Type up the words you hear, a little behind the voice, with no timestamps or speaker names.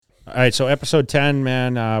All right, so episode 10,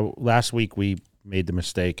 man. Last week we made the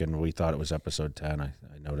mistake and we thought it was episode 10. I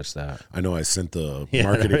noticed that. I know I sent the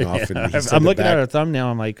marketing off, and he sent I'm it looking back. at a thumbnail.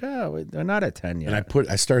 I'm like, oh, they're not at 10 yet. And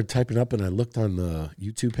I started typing up, and I looked on the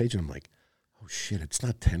YouTube page, and I'm like, oh shit, it's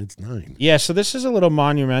not 10, it's 9. Yeah, so this is a little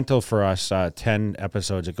monumental for us. 10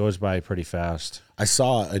 episodes. It goes by pretty fast. I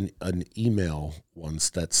saw an email once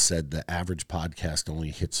that said the average podcast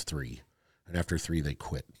only hits 3, and after 3 they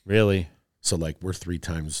quit. Really? So like we're 3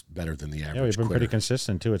 times better than the average. Yeah, we've been quitter. pretty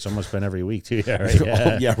consistent too. It's almost been every week too. Yeah, right. Yeah.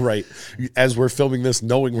 Oh, yeah, right. As we're filming this,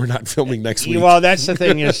 knowing we're not filming next week. Well, that's the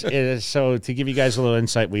thing is so to give you guys a little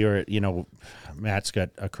insight, we were, Matt's got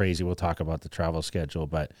a crazy. We'll talk about the travel schedule,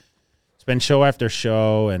 but it's been show after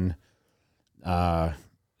show, and I'm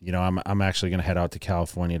actually going to head out to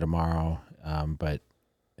California tomorrow, but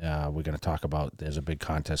we're going to talk about there's a big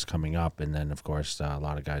contest coming up, and then of course a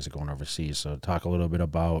lot of guys are going overseas. So talk a little bit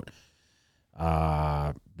about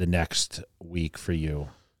the next week for you.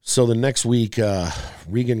 So the next week,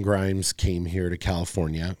 Regan Grimes came here to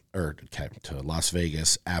California, or to Las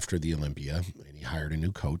Vegas after the Olympia, and he hired a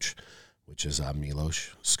new coach, which is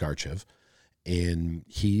Milos Skarchev, and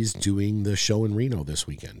he's doing the show in Reno this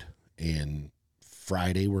weekend. And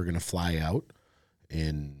Friday, we're going to fly out,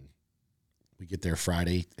 and we get there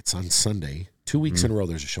Friday. It's on Sunday. 2 weeks in a row,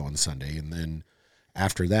 there's a show on Sunday, and then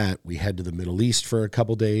after that, we head to the Middle East for a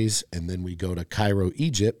couple days, and then we go to Cairo,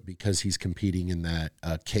 Egypt, because he's competing in that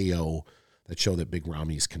KO, that show that Big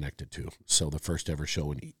Rami's connected to. So the first ever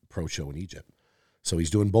pro show in Egypt. So he's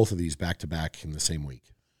doing both of these back-to-back in the same week.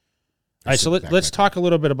 All right, so let's talk a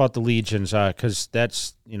little bit about the Legions, because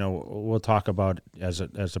that's, we'll talk about as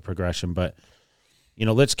a progression, but,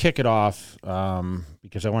 let's kick it off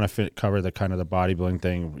because I want to cover the kind of the bodybuilding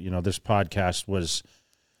thing. This podcast was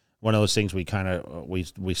one of those things we kind of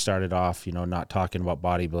we started off, not talking about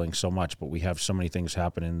bodybuilding so much, but we have so many things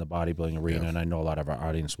happening in the bodybuilding arena, and I know a lot of our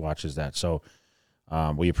audience watches that. So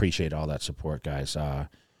we appreciate all that support, guys.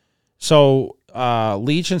 So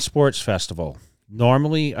Legion Sports Festival,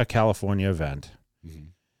 normally a California event.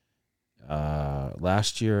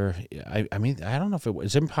 Last year, I mean, I don't know if it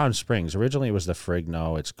was in Palm Springs. Originally, it was the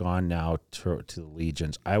Frigno. It's gone now to the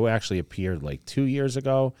Legions. I actually appeared like 2 years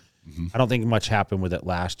ago. I don't think much happened with it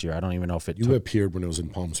last year. I don't even know if it. You appeared when it was in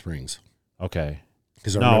Palm Springs. Okay.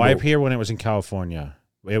 I appeared when it was in California.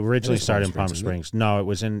 It originally started in Palm Springs. No, it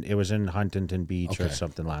was in Huntington Beach or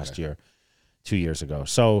something last year, 2 years ago.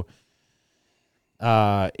 So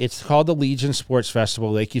it's called the Legion Sports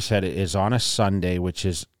Festival. Like you said, it is on a Sunday, which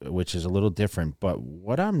is a little different. But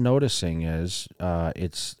what I'm noticing is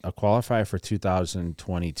it's a qualifier for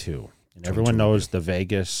 2022, and everyone knows the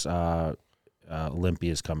Vegas.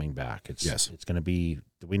 Olympia is coming back. It's going to be.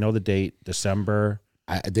 Do we know the date? December.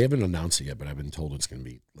 They haven't announced it yet, but I've been told it's going to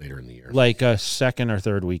be later in the year, like a second or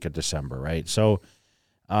third week of December, right? So,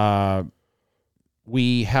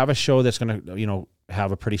 we have a show that's going to,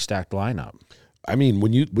 have a pretty stacked lineup. I mean,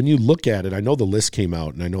 when you look at it, I know the list came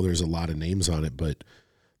out, and I know there's a lot of names on it, but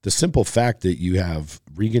the simple fact that you have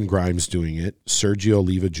Regan Grimes doing it, Sergio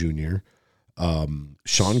Oliva Jr.,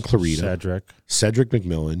 Sean Clarita, Cedric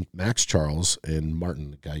McMillan, Max Charles, and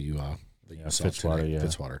Martin, the guy you saw today,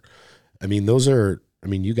 Fitzwater. I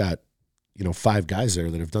mean, you got 5 guys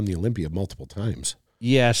there that have done the Olympia multiple times.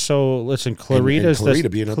 Yeah. So listen, Clarita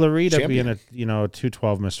being a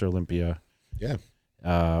 212 Mr. Olympia. Yeah.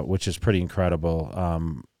 Which is pretty incredible.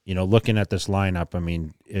 Looking at this lineup, I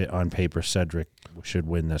mean, on paper, Cedric should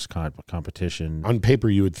win this competition. On paper,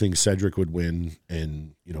 you would think Cedric would win,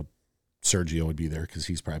 and Sergio would be there because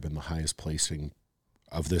he's probably been the highest placing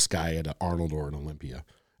of this guy at an Arnold or an Olympia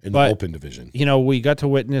in the open division. We got to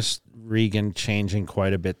witness Regan changing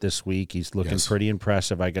quite a bit this week. He's looking pretty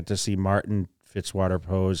impressive. I got to see Martin Fitzwater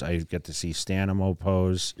pose. I get to see Stanimo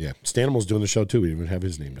pose. Yeah, Stanimo's doing the show too. We didn't even have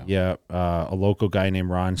his name down. Yeah, a local guy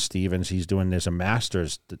named Ron Stevens. He's doing there's a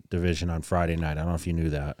Masters division on Friday night. I don't know if you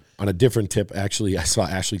knew that. On a different tip, actually, I saw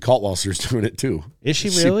Ashley Kaltwasser's doing it too. Is she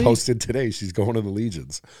really? She posted today. She's going to the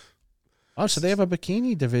Legions. Oh, so they have a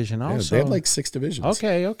bikini division also. They have like 6 divisions.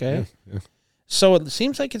 Okay. Yeah. So it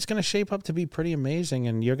seems like it's going to shape up to be pretty amazing,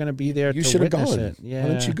 and you're going to be there to witness it. Yeah. Why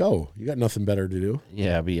don't you go? You got nothing better to do.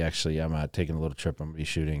 Yeah, I'm taking a little trip. I'm going to be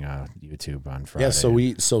shooting YouTube on Friday.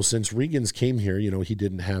 Yeah, so since Regan's came here, he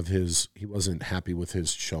wasn't happy with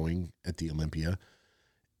his showing at the Olympia.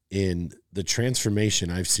 And the transformation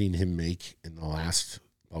I've seen him make in the last,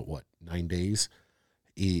 9 days,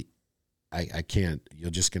 I can't.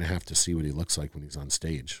 You're just going to have to see what he looks like when he's on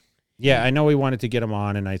stage. Yeah, I know we wanted to get him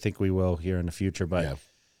on, and I think we will here in the future. But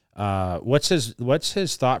what's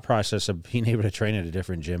his thought process of being able to train at a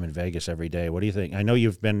different gym in Vegas every day? What do you think? I know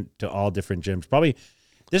you've been to all different gyms. Probably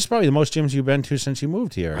This is probably the most gyms you've been to since you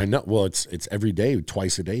moved here. I know. Well, it's every day,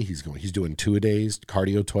 twice a day he's going. He's doing 2 a days,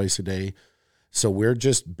 cardio twice a day. So we're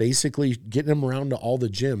just basically getting him around to all the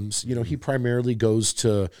gyms. You know, he primarily goes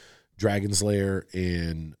to Dragon's Lair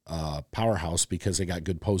and Powerhouse because they got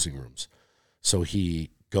good posing rooms. So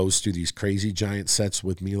he goes through these crazy giant sets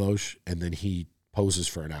with Milos, and then he poses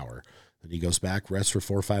for an hour. Then he goes back, rests for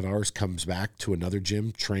 4 or 5 hours, comes back to another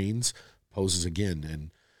gym, trains, poses again.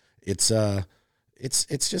 And it's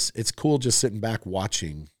cool just sitting back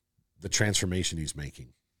watching the transformation he's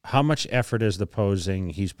making. How much effort is the posing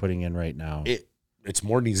he's putting in right now? It's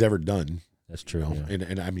more than he's ever done. That's true. You know? Yeah.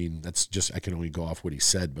 And I mean, that's just, I can only go off what he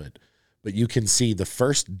said, but you can see the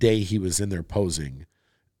first day he was in there posing,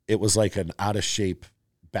 it was like an out of shape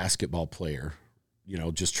basketball player, you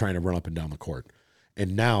know, just trying to run up and down the court.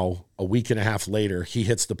 And now a week and a half later, he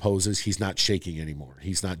hits the poses. He's not shaking anymore.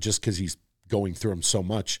 He's not, just because he's going through them so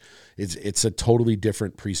much. It's a totally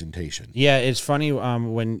different presentation. Yeah, it's funny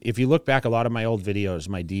if you look back, a lot of my old videos,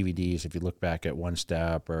 my DVDs, if you look back at One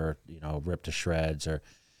Step or, you know, Ripped to Shreds, or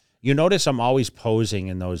you notice I'm always posing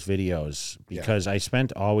in those videos because I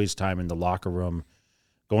spent always time in the locker room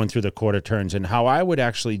going through the quarter turns. And how I would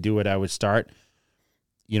actually do it, I would start,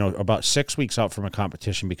 you know, about 6 weeks out from a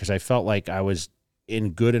competition, because I felt like I was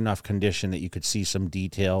in good enough condition that you could see some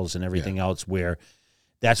details and everything else, where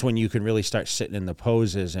that's when you can really start sitting in the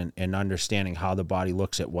poses and understanding how the body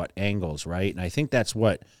looks at what angles, right? And I think that's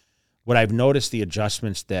what I've noticed, the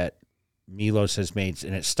adjustments that Milos has made.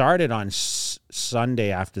 And it started on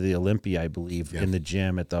Sunday after the Olympia, I believe, in the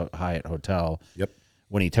gym at the Hyatt Hotel. Yep.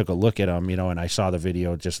 When he took a look at him, you know, and I saw the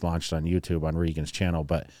video just launched on YouTube on Regan's channel.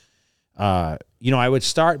 But, you know, I would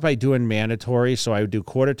start by doing mandatory. So I would do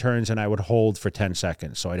quarter turns and I would hold for 10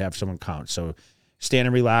 seconds. So I'd have someone count. So stand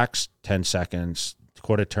and relax, 10 seconds.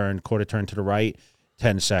 Quarter turn to the right,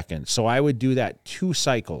 10 seconds. So I would do that 2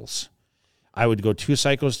 cycles. I would go 2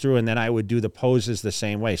 cycles through, and then I would do the poses the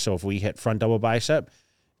same way. So if we hit front double bicep,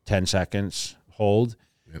 10 seconds, hold,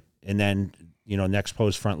 and then, you know, next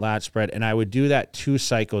pose, front lat spread. And I would do that 2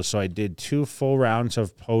 cycles. So I did 2 full rounds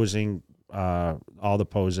of posing, all the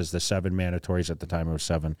poses, the 7 mandatories at the time, it was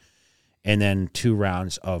 7, and then 2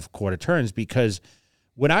 rounds of quarter turns. Because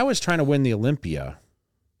when I was trying to win the Olympia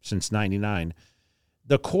since 99,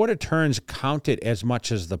 the quarter turns counted as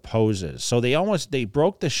much as the poses. So they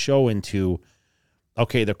broke the show into,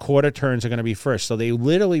 okay, the quarter turns are going to be first. So they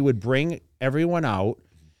literally would bring everyone out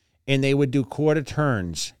and they would do quarter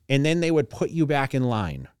turns, and then they would put you back in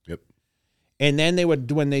line. Yep. And then they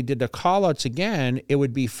would, when they did the call outs again, it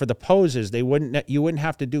would be for the poses. You wouldn't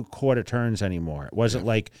have to do quarter turns anymore. It wasn't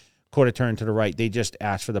like quarter turn to the right. They just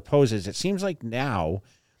asked for the poses. It seems like now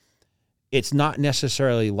it's not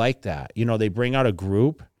necessarily like that. You know, they bring out a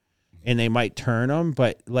group and they might turn them,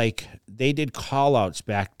 but like they did call outs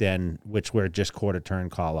back then, which were just quarter turn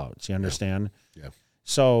call outs. You understand? Yeah.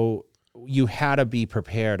 So you had to be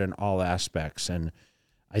prepared in all aspects. And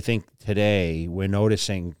I think today we're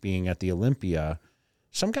noticing, being at the Olympia,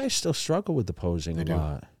 some guys still struggle with the posing a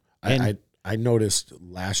lot. I noticed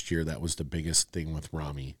last year that was the biggest thing with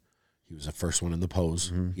Rami. He was the first one in the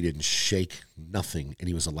pose. Mm-hmm. He didn't shake, nothing, and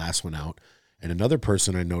he was the last one out. And another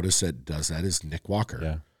person I noticed that does that is Nick Walker.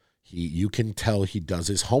 Yeah. You can tell he does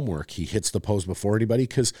his homework. He hits the pose before anybody,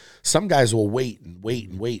 because some guys will wait,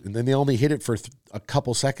 and then they only hit it for a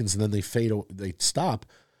couple seconds, and then they stop.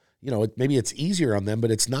 You know, maybe it's easier on them,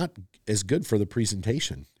 but it's not as good for the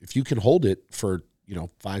presentation. If you can hold it for,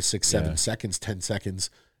 5, 6, 7 seconds, 10 seconds,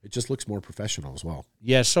 it just looks more professional as well.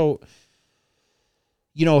 Yeah, so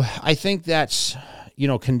I think that's,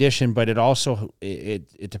 condition, but it also,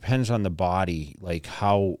 it depends on the body, like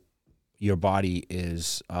how your body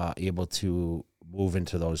is able to move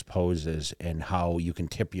into those poses and how you can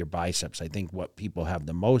tip your biceps. I think what people have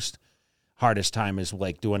the hardest time is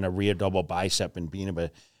like doing a rear double bicep and being able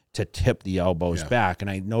to tip the elbows back.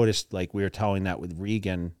 And I noticed, like we were telling that with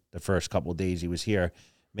Regan the first couple of days he was here,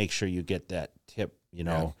 make sure you get that tip,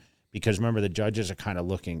 because remember, the judges are kind of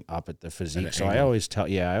looking up at the physique. So I always tell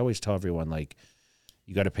everyone, like,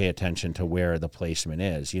 you got to pay attention to where the placement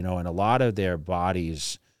is, and a lot of their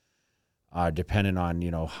bodies are dependent on,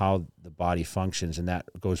 how the body functions, and that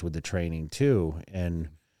goes with the training too. And,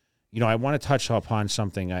 I want to touch upon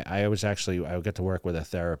something. I got to work with a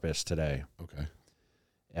therapist today. Okay.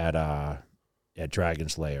 At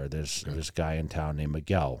Dragon's Lair. There's a guy in town named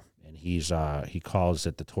Miguel, and he calls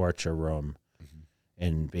it the torture room.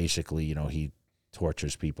 And basically, he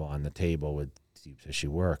tortures people on the table with deep tissue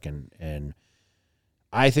work. And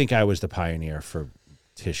I think I was the pioneer for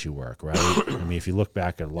tissue work, right? I mean, if you look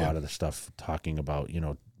back at a lot of the stuff talking about,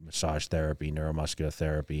 massage therapy, neuromuscular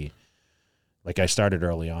therapy, Like I started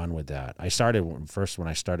early on with that. I started when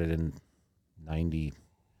I started in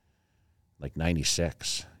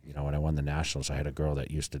 96, you know, when I won the Nationals, I had a girl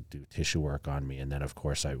that used to do tissue work on me. And then, of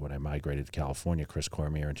course, when I migrated to California, Chris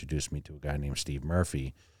Cormier introduced me to a guy named Steve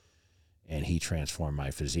Murphy, and he transformed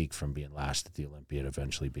my physique from being last at the Olympia to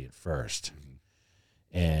eventually being first.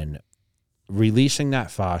 Mm-hmm. And releasing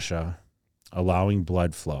that fascia, allowing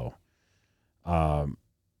blood flow,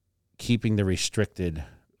 keeping the restricted,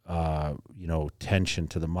 tension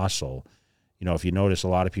to the muscle. You know, if you notice, a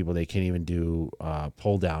lot of people, they can't even do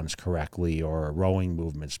pull downs correctly or rowing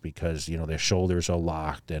movements because, you know, their shoulders are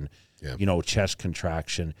locked and, chest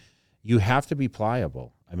contraction. You have to be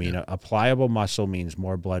pliable. I mean, a pliable muscle means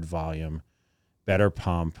more blood volume, better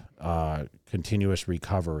pump, continuous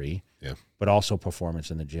recovery, but also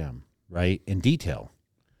performance in the gym, right? And detail.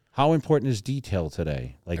 How important is detail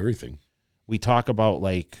today? Like everything. We talk about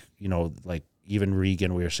like even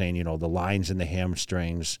Regan, we were saying, you know, the lines in the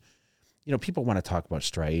hamstrings. You know, people want to talk about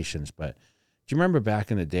striations, but do you remember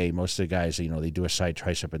back in the day, most of the guys, you know, they do a side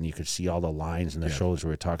tricep and you could see all the lines in the shoulders.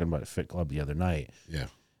 We were talking about at Fit Club the other night.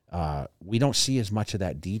 Yeah. We don't see as much of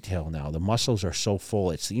that detail now. The muscles are so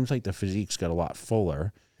full. It seems like the physique's got a lot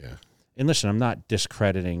fuller. Yeah. And listen, I'm not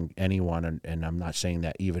discrediting anyone, and I'm not saying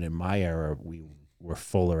that even in my era we were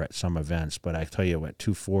fuller at some events, but I tell you, at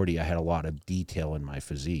 240, I had a lot of detail in my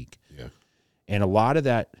physique. Yeah. And a lot of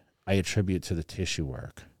that I attribute to the tissue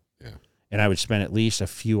work. Yeah. And I would spend at least a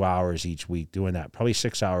few hours each week doing that, probably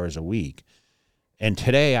 6 hours a week. And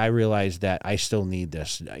today I realized that I still need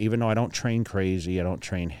this. Even though I don't train crazy, I don't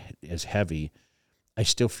train as heavy, I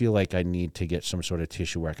still feel like I need to get some sort of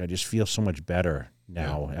tissue work. I just feel so much better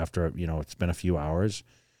now after, you know, it's been a few hours,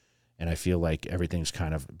 and I feel like everything's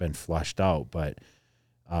kind of been flushed out. But,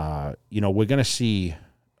 we're going to see,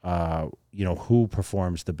 who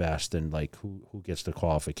performs the best and like who gets the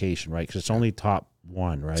qualification, right? Because it's only top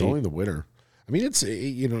one, right? It's only the winner. I mean, it's,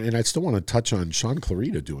 and I still want to touch on Sean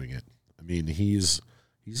Clarita doing it. I mean, he's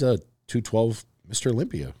a 212 Mr.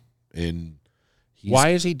 Olympia, and why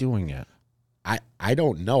is he doing it? I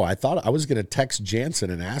don't know. I thought I was going to text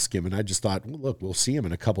Jansen and ask him, and I just thought, well, look, we'll see him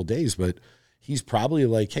in a couple days, but he's probably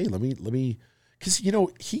like, hey, let me, because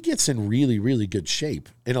he gets in really, really good shape.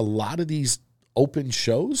 In a lot of these open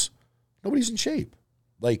shows, nobody's in shape.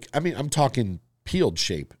 Like, I mean, I'm talking peeled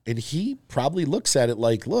shape, and he probably looks at it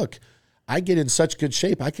like, look, I get in such good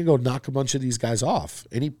shape, I can go knock a bunch of these guys off.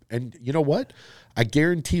 And you know what? I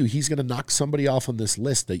guarantee you he's going to knock somebody off on this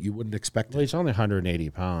list that you wouldn't expect. Well, he's only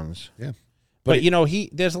 180 pounds. Yeah. But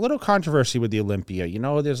there's a little controversy with the Olympia. You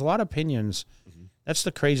know, there's a lot of opinions. Mm-hmm. That's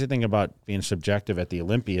the crazy thing about being subjective at the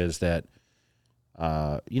Olympia is that,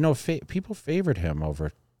 people favored him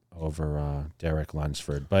over Derek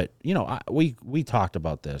Lunsford. But, we talked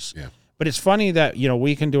about this. Yeah. But it's funny that,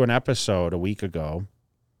 we can do an episode a week ago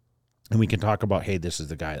and we can talk about, hey, this is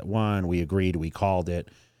the guy that won. We agreed. We called it.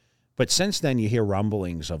 But since then, you hear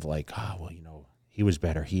rumblings of like, oh, well, he was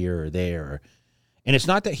better here or there. And it's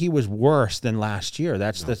not that he was worse than last year.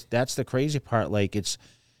 That's the crazy part. Like it's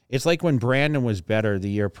like when Brandon was better the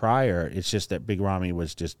year prior. It's just that Big Ramy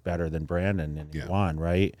was just better than Brandon and he won,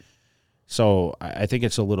 right? So I think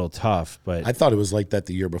it's a little tough. But I thought it was like that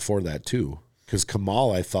the year before that too, because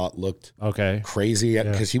Kamal I thought looked crazy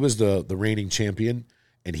because he was the reigning champion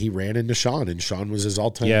and he ran into Sean and Sean was his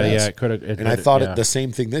all-time best. Yeah, it could have. And I thought the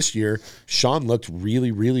same thing this year. Sean looked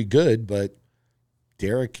really, really good, but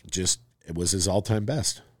Derek it was his all-time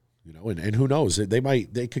best, and who knows?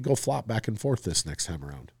 They could go flop back and forth this next time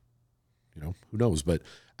around. Who knows? But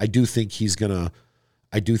I do think he's gonna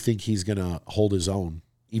hold his own.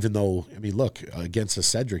 Even though, I mean, look, against a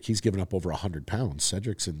Cedric, he's given up over 100 pounds.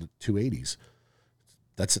 Cedric's in the 280s.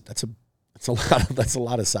 That's a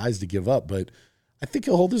lot of size to give up, but I think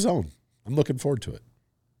he'll hold his own. I'm looking forward to it.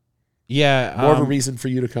 Yeah, more of a reason for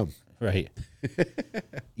you to come. Right.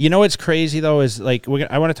 What's crazy though is like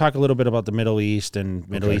I want to talk a little bit about the Middle East and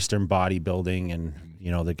Middle Eastern bodybuilding, and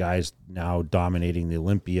the guys now dominating the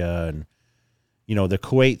Olympia, and the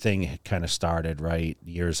Kuwait thing kind of started right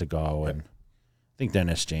years ago, and I think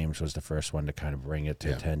Dennis James was the first one to kind of bring it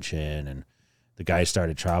to attention, and the guys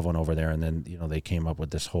started traveling over there, and then they came up with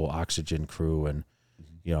this whole Oxygen crew, and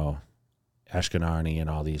Ashkenani and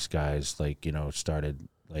all these guys started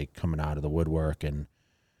like coming out of the woodwork, and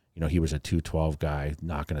he was a 212 guy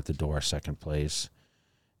knocking at the door, second place,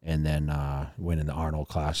 and then winning the Arnold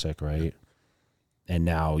Classic, right? And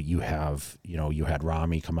now you have, you had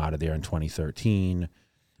Ramy come out of there in 2013,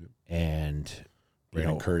 and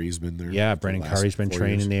Brandon Curry's been there. Yeah, Brandon Curry's been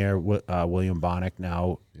training there. William Bonnick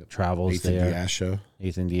now travels there.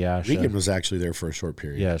 Nathan Diasha. Regan was actually there for a short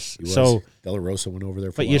period. Yes. So De La Rosa went over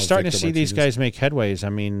there for a while. But you're starting to see these guys make headways. I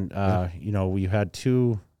mean, you know, we had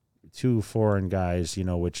two foreign guys, you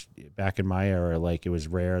know, which back in my era, like, it was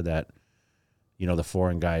rare that, you know, the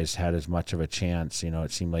foreign guys had as much of a chance. You know,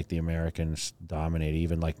 it seemed like the Americans dominated.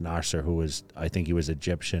 Even like Nasser, who was, I think he was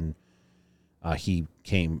Egyptian. He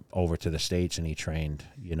came over to the States and he trained,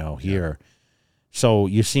 you know, here. So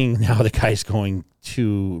you're seeing now the guys going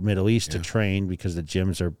to Middle East to train because the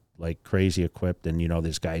gyms are like crazy equipped, and, you know,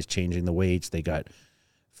 there's guys changing the weights. They got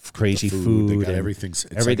crazy food. They got everything's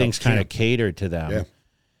like kind of catered to them. Yeah.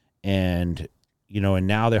 And, you know, and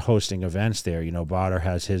now they're hosting events there. You know, Badr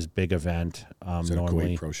has his big event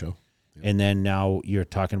normally. Kuwait Pro Show. Yeah. And then now you're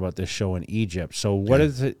talking about this show in Egypt. So what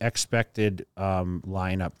is the expected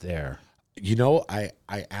lineup there? You know, I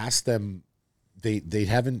asked them, they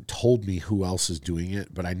haven't told me who else is doing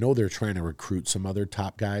it, but I know they're trying to recruit some other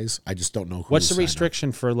top guys. I just don't know who. What's the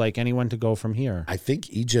restriction for, like, anyone to go from here? I think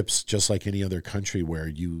Egypt's just like any other country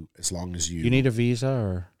where as long as you need a visa,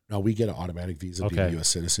 or? No, we get an automatic visa being a U.S.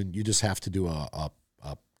 citizen. You just have to do a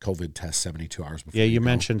COVID test 72 hours before. Yeah, you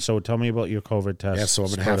mentioned. So tell me about your COVID test. Yeah, so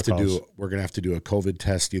we're gonna have to do a COVID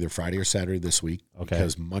test either Friday or Saturday this week. Okay.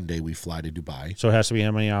 Because Monday we fly to Dubai. So it has to be how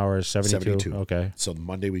many hours? 72. Okay. So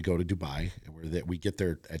Monday we go to Dubai, and we get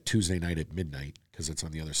there at Tuesday night at midnight because it's on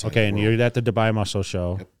the other side. Okay, and you're at the Dubai Muscle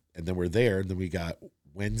Show. Yep. And then we're there, and then we got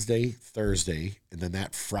Wednesday, Thursday, and then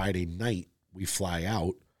that Friday night we fly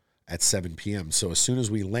out at 7 p.m. So as soon as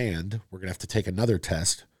we land, we're gonna have to take another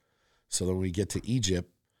test. So then when we get to Egypt,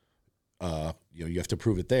 you know, you have to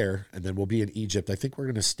prove it there, and then we'll be in Egypt. I think we're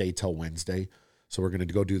going to stay till Wednesday, so we're going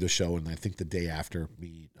to go do the show, and I think the day after,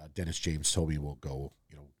 Dennis James told me we'll go.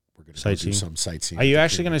 You know, we're going to go do some sightseeing. Are you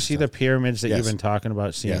actually going to see the pyramids that you've been talking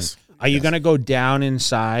about seeing? Yes. Are you going to go down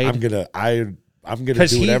inside? I'm gonna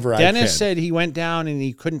do whatever I can. Dennis said he went down and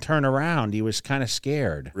he couldn't turn around. He was kind of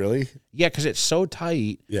scared. Really? Yeah, because it's so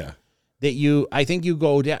tight. Yeah. That I think you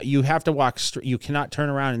go down, you have to walk straight. You cannot turn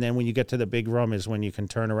around, and then when you get to the big room is when you can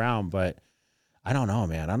turn around. But I don't know,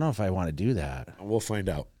 man. I don't know if I want to do that. We'll find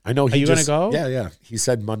out. I know. Are you going to go? Yeah. He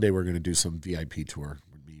said Monday we're going to do some VIP tour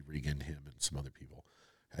with me, Regan, him, and some other people.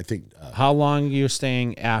 I think. How long are you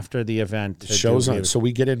staying after the event? The show's on. So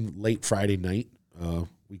we get in late Friday night.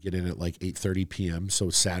 We get in at like 8:30 p.m.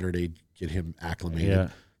 So Saturday, get him acclimated. Yeah.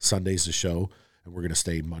 Sunday's the show, and we're going to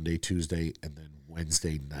stay Monday, Tuesday, and then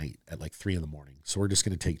Wednesday night at like 3 a.m. So we're just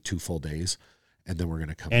going to take 2 full days, and then we're going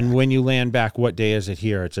to come And back. when you land back, what day is it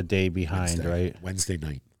here? It's a day behind, right? Wednesday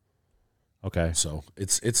night. Okay. So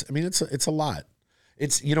it's a lot.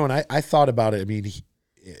 It's, you know, and I thought about it. I mean,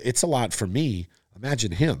 it's a lot for me.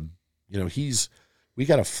 Imagine him, you know, we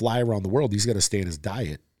got to fly around the world. He's got to stay in his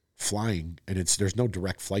diet flying, and there's no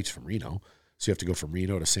direct flights from Reno. So you have to go from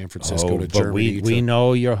Reno to San Francisco to Germany. We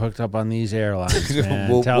know you're hooked up on these airlines,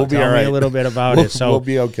 man. we'll be all right. Me a little bit about it. So we'll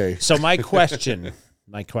be okay. So my question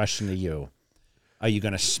to you: are you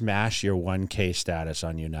going to smash your 1K status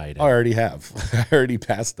on United? I already have. I already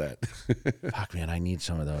passed that. Fuck, man, I need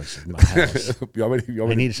some of those miles.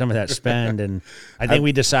 I need some of that spend, and I think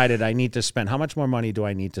we decided I need to spend. How much more money do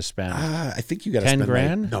I need to spend? I think you got to spend 10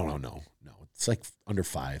 grand. No. It's like under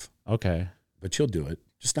 5. Okay, but you'll do it.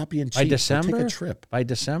 Just not being cheap. By December? Take a trip. By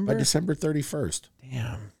December? By December 31st.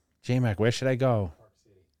 Damn. J-Mac, where should I go?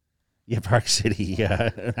 Park City.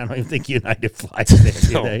 Yeah. I don't even think United flies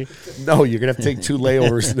there, No, you're going to have to take 2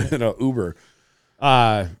 layovers in an Uber.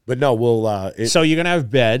 But no, we'll... so you're going to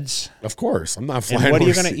have beds? Of course. I'm not flying. And what are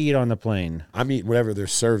you going to eat on the plane? I'm eating whatever they're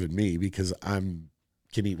serving me because I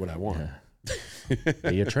can eat what I want. Yeah.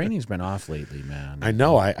 Your training's been off lately, man. I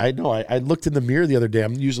know. I know. I looked in the mirror the other day.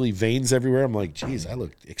 I'm usually veins everywhere. I'm like, geez, I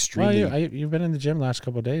look extremely. Well, you've been in the gym last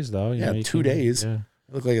couple of days, though. You know, 2 days. Yeah.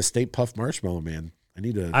 I look like a Stay Puft Marshmallow Man.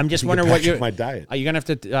 I'm just wondering what my diet. Are you gonna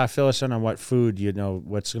have to fill us in on what food? You know,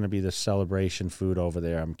 what's going to be the celebration food over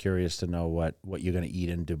there? I'm curious to know what you're going to eat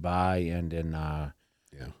in Dubai and in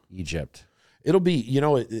Egypt. It'll be, you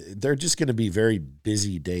know, they're just going to be very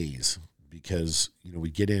busy days because, you know, we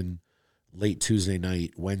get in late Tuesday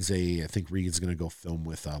night. Wednesday, I think Regan's going to go film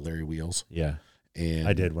with Larry Wheels. Yeah. And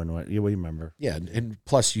I did when you remember. Yeah, and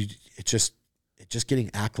plus it's just getting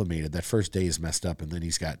acclimated. That first day is messed up, and then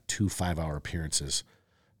he's got 2 5-hour appearances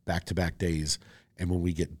back-to-back days. And when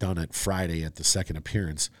we get done at Friday at the second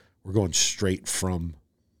appearance, we're going straight from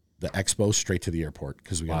the expo straight to the airport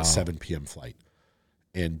because we got a 7 p.m. flight.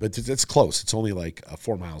 But it's close. It's only like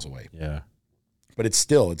 4 miles away. Yeah. But it's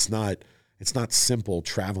not simple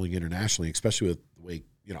traveling internationally, especially with the way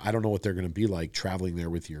I don't know what they're going to be like traveling there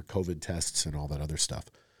with your COVID tests and all that other stuff.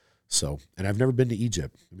 So, and I've never been to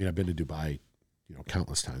Egypt. I mean, I've been to Dubai,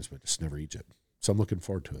 countless times, but just never Egypt. So I'm looking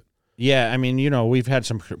forward to it. Yeah, I mean, we've had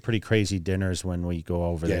some pretty crazy dinners when we go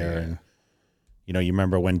over there. And, you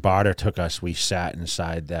remember when Barter took us, we sat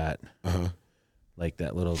inside that, like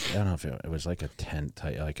that little, I don't know if it was like a tent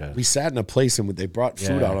type, we sat in a place and they brought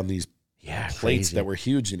food out on these plates crazy. that were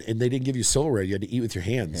huge, and they didn't give you silverware. You had to eat with your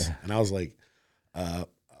hands. Yeah. And I was like,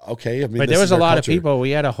 okay. I mean, but there was a lot of people.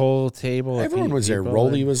 We had a whole table. Everyone was there.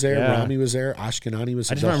 Rolly was there. Rami was there. Ashkenani was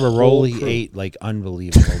there. I just remember Rolly ate like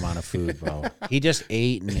unbelievable amount of food, bro. He just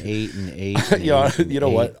ate and ate and ate. And you know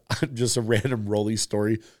what? Just a random Rolly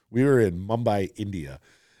story. We were in Mumbai, India,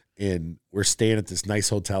 and we're staying at this nice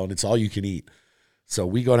hotel, and it's all you can eat. So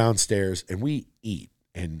we go downstairs and we eat,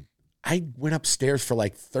 and I went upstairs for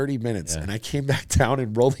like 30 minutes, and I came back down,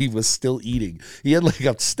 and Rolly was still eating. He had like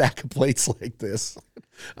a stack of plates like this.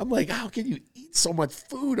 I'm like, how can you eat so much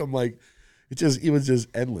food? I'm like, it was just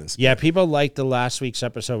endless. Yeah, people liked the last week's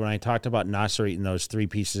episode when I talked about Nasser eating those 3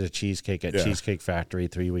 pieces of cheesecake at Cheesecake Factory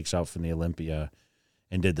 3 weeks out from the Olympia,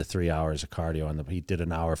 and did the 3 hours of cardio, and he did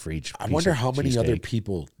an hour for each. I wonder how many other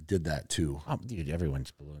people did that too. Oh, dude,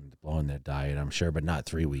 everyone's blowing their diet, I'm sure, but not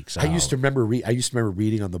 3 weeks out. I used to remember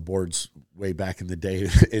reading on the boards way back in the day,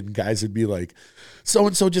 and guys would be like, so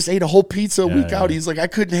and so just ate a whole pizza a week out. He's like, I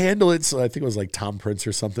couldn't handle it. So I think it was like Tom Prince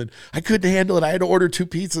or something. I couldn't handle it. I had to order 2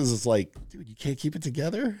 pizzas. It's like, dude, you can't keep it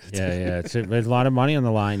together. Yeah, there's a lot of money on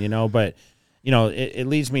the line, but. It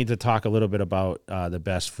leads me to talk a little bit about the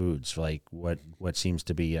best foods, like what seems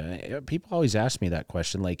to be. People always ask me that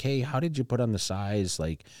question, like, hey, how did you put on the size?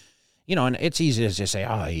 Like, and it's easy to just say,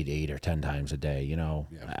 oh, I eat 8 or 10 times a day.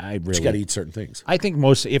 I really you got to eat certain things. I think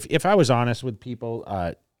if I was honest with people,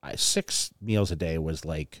 6 meals a day was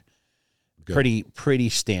like pretty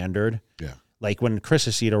standard. Yeah. Like when Chris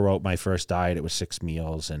Aceto wrote my first diet, it was 6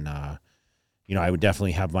 meals, and I would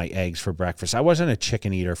definitely have my eggs for breakfast. I wasn't a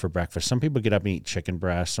chicken eater for breakfast. Some people get up and eat chicken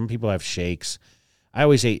breast. Some people have shakes. I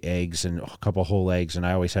always ate eggs and a couple whole eggs, and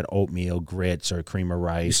I always had oatmeal, grits, or cream of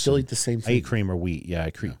rice. You still eat the same thing? I eat cream of wheat. Yeah,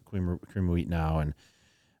 I cream of wheat now. And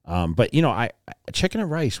but chicken and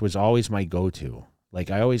rice was always my go-to. Like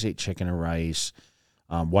I always ate chicken and rice.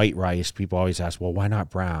 White rice, people always ask, well, why not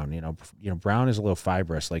brown? Brown is a little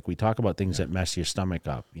fibrous. Like we talk about things that mess your stomach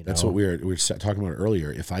up. That's what we were talking about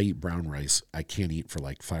earlier. If I eat brown rice, I can't eat for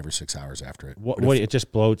like 5 or 6 hours after it. It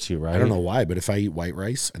just bloats you, right? I don't know why, but if I eat white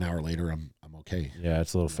rice, an hour later, I'm okay. Yeah,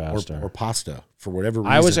 it's a little faster. Or pasta, for whatever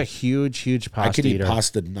reason. I was a huge pasta I could eater. eat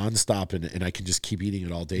pasta nonstop, and I can just keep eating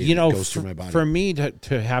it all day. And it goes through my body. For me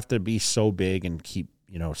to have to be so big and keep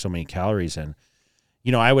so many calories in.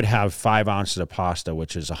 I would have 5 ounces of pasta,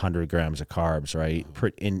 which is 100 grams of carbs, right?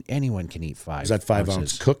 And anyone can eat 5. Is that 5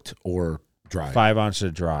 ounces cooked or dry? 5 ounces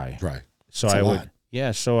of dry. Dry. So that's I would.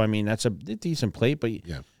 Yeah. So I mean, that's a decent plate, but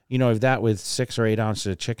if that with 6 or 8 ounces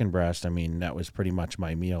of chicken breast, I mean, that was pretty much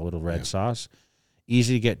my meal. A little red sauce,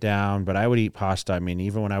 easy to get down. But I would eat pasta. I mean,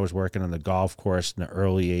 even when I was working on the golf course in the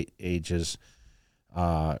early ages.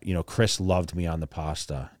 Chris loved me on the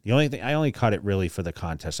pasta. The only thing I only cut it really for the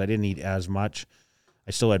contest. I didn't eat as much. I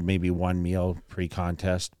still had maybe 1 meal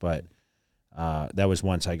pre-contest, but that was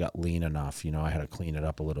once I got lean enough. I had to clean it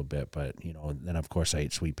up a little bit. But, then, of course, I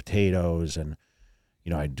ate sweet potatoes, and,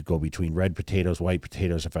 I'd go between red potatoes, white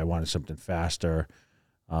potatoes if I wanted something faster.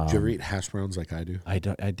 Did you ever eat hash browns like I do? I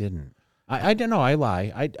didn't. I don't know. I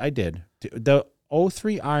lie. I did. The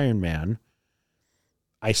 03 Ironman,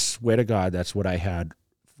 I swear to God, that's what I had,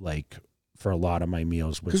 like, for a lot of my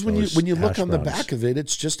meals. Because when you look on the back of it,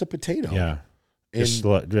 it's just a potato. Yeah.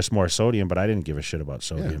 Just more sodium, but I didn't give a shit about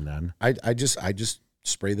sodium then. I just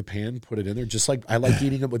spray the pan, put it in there, just like I like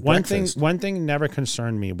eating it with breakfast. One thing never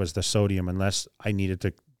concerned me was the sodium, unless I needed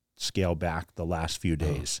to scale back the last few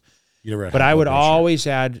days. But I would always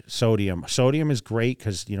add sodium. Sodium is great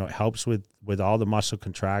because it helps with all the muscle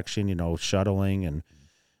contraction, shuttling, and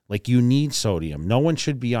like you need sodium. No one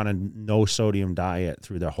should be on a no sodium diet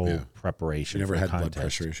through their whole preparation. You never had blood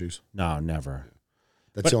pressure issues? No, never.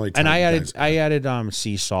 That's the only time. And I added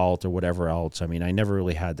sea salt or whatever else. I mean, I never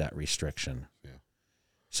really had that restriction. Yeah.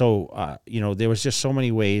 So, there was just so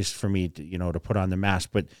many ways for me to, to put on the mask.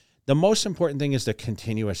 But the most important thing is the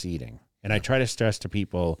continuous eating. And I try to stress to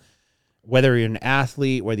people, whether you're an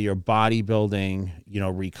athlete, whether you're bodybuilding,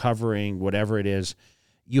 recovering, whatever it is,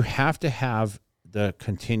 you have to have the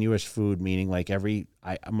continuous food, meaning like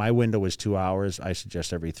my window is 2 hours. I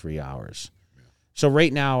suggest every 3 hours. Yeah. So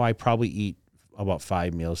right now I probably eat about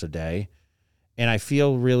 5 meals a day, and I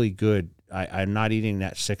feel really good. I'm not eating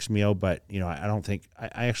that 6 meal, but I don't think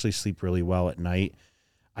I actually sleep really well at night.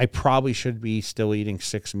 I probably should be still eating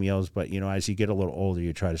 6 meals, but as you get a little older,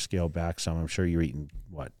 you try to scale back some. I'm sure you're eating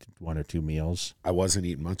 1 or 2 meals. I wasn't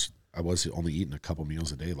eating much. I was only eating a couple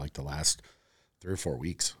meals a day, like the last 3 or 4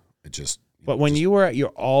 weeks. But when you were at your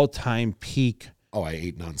all-time peak, I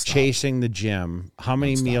ate nonstop, chasing the gym. How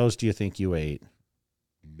many meals do you think you ate?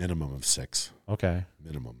 Minimum of 6. Okay,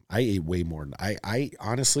 minimum. I ate way more than I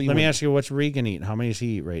honestly. Let me ask you, what's Regan eating? How many does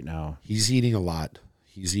he eat right now? He's eating a lot.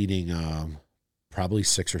 He's eating probably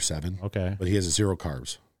 6 or 7. Okay, but he has 0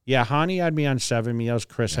 carbs. Yeah, Hani had me on 7 meals.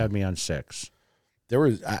 Chris had me on 6. There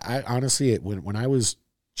was I honestly when I was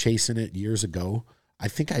chasing it years ago, I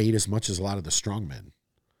think I ate as much as a lot of the strongmen.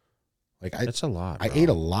 Like that's a lot. Bro. I ate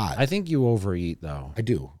a lot. I think you overeat though. I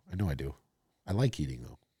do. I know I do. I like eating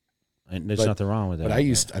though. And there's nothing wrong with that. But I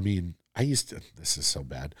used to, this is so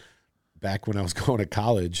bad. Back when I was going to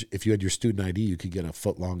college, if you had your student ID, you could get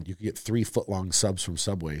 3 foot-long subs from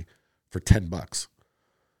Subway for $10.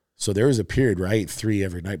 So there was a period where I ate 3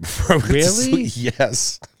 every night before I went to sleep.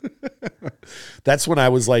 Yes. That's when I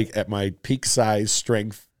was like at my peak size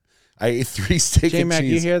strength. I ate 3 steak and J-Mac,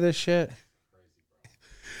 cheese. you hear this shit?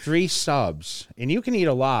 3 subs. And you can eat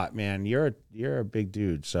a lot, man. You're a big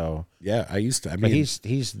dude, so. Yeah, I used to. I mean, but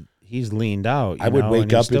he's leaned out. I would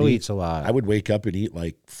wake up still and eats a lot. I would wake up and eat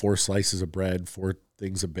like 4 slices of bread, 4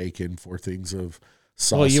 things of bacon, 4 things of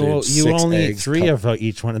sausage. Well, you only eat 3 of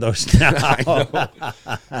each one of those now. I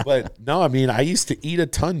know. But no, I mean, I used to eat a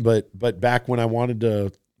ton, but back when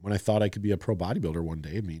when I thought I could be a pro bodybuilder one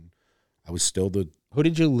day, I mean, I was still Who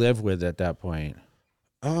did you live with at that point?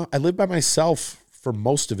 I lived by myself for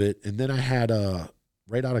most of it, and then I had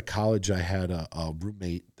right out of college, I had a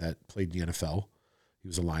roommate that played in the NFL. He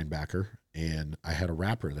was a linebacker, and I had a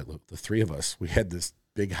rapper that lived. The 3 of us, we had this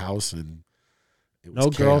big house, and it was no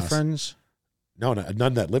chaos. Girlfriends. No,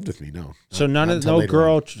 none that lived with me. No. So no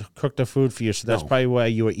girl cooked the food for you. So that's probably why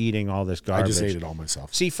you were eating all this garbage. I just ate it all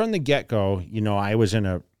myself. See, from the get go, I was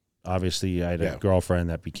obviously I had a girlfriend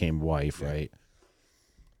that became wife, right?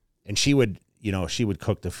 And she would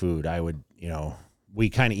cook the food. I would, we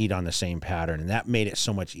kind of eat on the same pattern, and that made it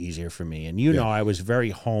so much easier for me. And I was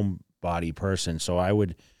very homebody person, so I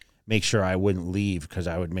would make sure I wouldn't leave because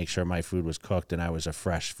I would make sure my food was cooked and I was a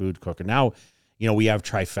fresh food cooker. Now, we have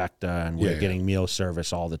Trifecta and we're getting meal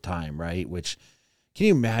service all the time, right? Which, can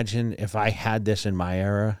you imagine if I had this in my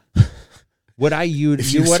era? Would I use?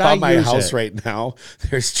 If you saw my house right now,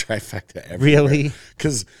 there's Trifecta everywhere. Really?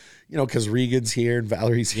 Because Regan's here and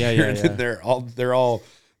Valerie's here, and they're all.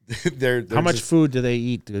 How much food do they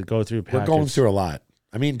eat to go through packets? We're going through a lot.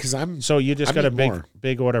 I mean, because So you just got a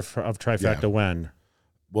big order of Trifecta when?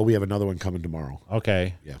 Well, we have another one coming tomorrow.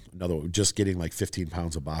 Okay. Yeah, another one. Just getting like 15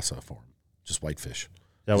 pounds of basa for him. Just whitefish. Is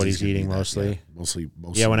that what he's eating mostly? Yeah, mostly.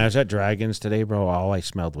 Yeah, when I was at Dragons today, bro, all I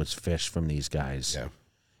smelled was fish from these guys. Yeah.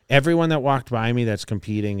 Everyone that walked by me that's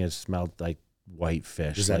competing has smelled like white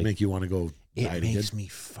fish. Does that make you want to go? It makes me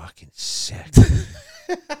fucking sick.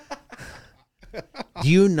 Do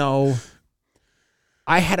you know,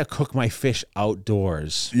 I had to cook my fish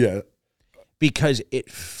outdoors. Yeah. Because it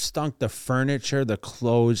stunk the furniture, the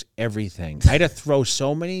clothes, everything. I had to throw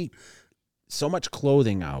so much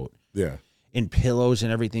clothing out. Yeah. And pillows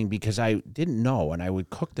and everything because I didn't know, and I would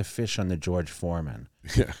cook the fish on the George Foreman.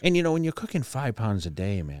 Yeah. And when you're cooking 5 pounds a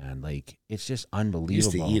day, man, like it's just unbelievable. You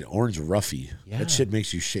used to eat Orange Roughy. Yeah. That shit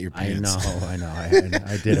makes you shit your pants. I know.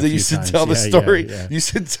 I did. You should tell the story. Yeah. You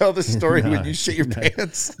should tell the story when you shit your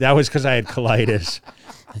pants. That was because I had colitis.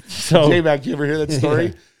 So, J-Mac, you ever hear that story?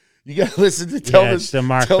 Yeah. You got to listen to the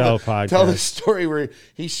Mark Bell podcast. Tell the story where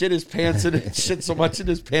he shit his pants and it shit so much in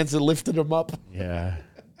his pants and lifted him up. Yeah.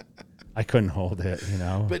 I couldn't hold it,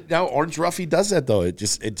 But now Orange Roughy does that though. It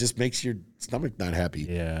just makes your stomach not happy.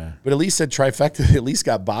 Yeah. But at least at Trifecta, at least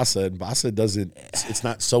got basa, and basa doesn't. It's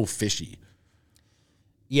not so fishy.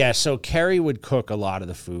 Yeah. So Carrie would cook a lot of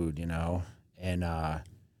the food, and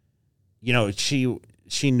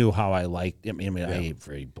she knew how I liked. I ate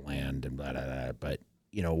very bland and blah blah blah. But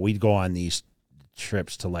we'd go on these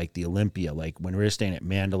trips to like the Olympia, like when we were staying at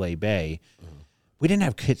Mandalay Bay. We didn't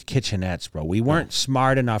have kitchenettes, bro. We weren't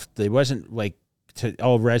smart enough. There wasn't like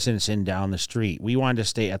residents in down the street. We wanted to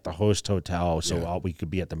stay at the host hotel so we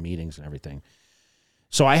could be at the meetings and everything.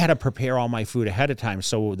 So I had to prepare all my food ahead of time.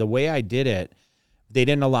 So the way I did it, they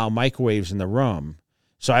didn't allow microwaves in the room.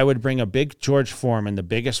 So I would bring a big George Foreman, the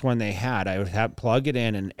biggest one they had. I would plug it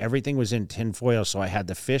in, and everything was in tin foil. So I had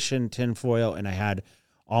the fish in tin foil, and I had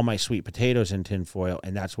all my sweet potatoes in tin foil,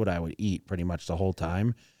 and that's what I would eat pretty much the whole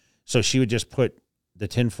time. So she would just put the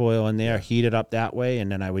tin foil in there, heat it up that way,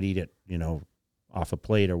 and then I would eat it, off a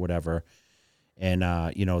plate or whatever. And,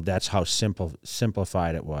 that's how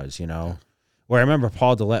simplified it was, Where I remember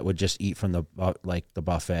Paul Dillette would just eat from the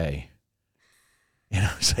buffet. And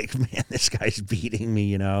I was like, man, this guy's beating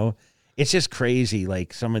me, It's just crazy.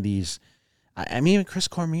 Like some of these, I mean, Chris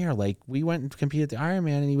Cormier, like we went and competed at the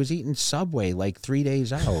Ironman and he was eating Subway like 3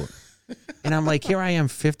 days out. And I'm like, here I am,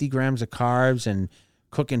 50 grams of carbs and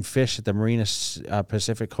cooking fish at the Marina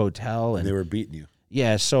Pacific Hotel. And they were beating you.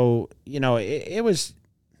 Yeah. So, it was,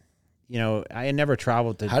 I had never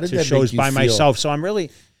traveled to shows by myself. So I'm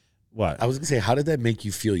really... What? I was going to say, how did that make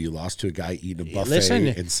you feel? You lost to a guy eating a buffet. Listen,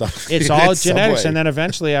 and stuff. It's all genetics. And then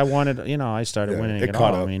eventually I wanted, I started winning it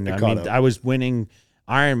all. Up. I was winning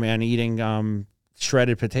Ironman eating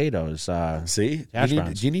shredded potatoes. See? Hash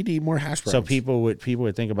browns. You need to eat more hash browns. So people would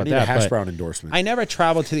think about that. A hash brown endorsement. I never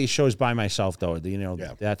traveled to these shows by myself, though.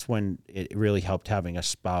 That's when it really helped having a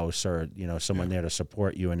spouse or, someone there to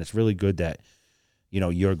support you. And it's really good that,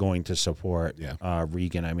 you're going to support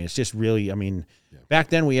Regan. I mean, it's just really, back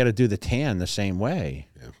then we had to do the tan the same way.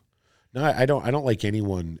 Yeah. No, I don't like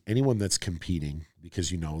anyone that's competing because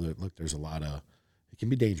that, look, there's a lot of, it can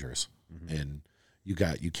be dangerous. Mm-hmm. And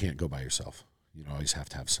you can't go by yourself. You always have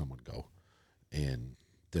to have someone go. And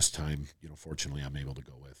this time, fortunately I'm able to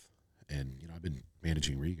go with. And, I've been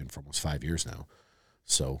managing Regan for almost 5 years now.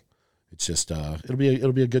 So it's just, it'll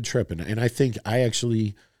be a good trip. And I think I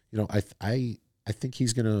think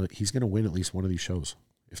he's gonna win at least one of these shows,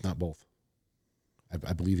 if not both.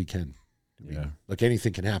 I believe he can. Look,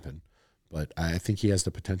 anything can happen, but I think he has the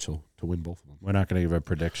potential to win both of them. We're not going to give a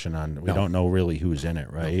prediction on. We don't know really who's in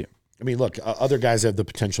it, right? No. I mean, look, other guys have the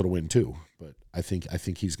potential to win too, but I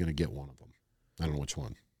think he's going to get one of them. I don't know which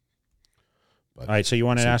one. But, all right, so you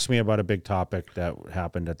want to ask me about a big topic that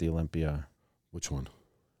happened at the Olympia? Which one?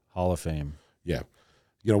 Hall of Fame. Yeah.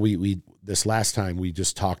 We this last time we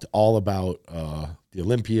just talked all about the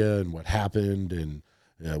Olympia and what happened and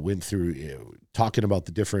went through talking about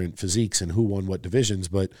the different physiques and who won what divisions,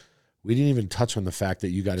 but we didn't even touch on the fact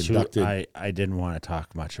that you got inducted. I didn't want to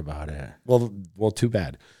talk much about it. Well, too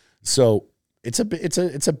bad. So it's a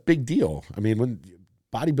big deal. I mean, when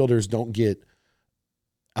bodybuilders don't get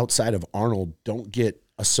outside of Arnold, don't get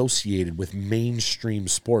associated with mainstream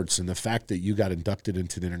sports, and the fact that you got inducted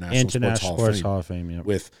into the International Sports Hall of Fame yep.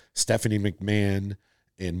 with Stephanie McMahon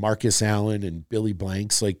and Marcus Allen and Billy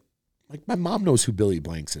Blanks, like my mom knows who Billy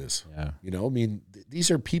Blanks is. Yeah. I mean,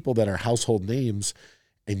 these are people that are household names,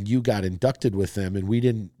 and you got inducted with them, and we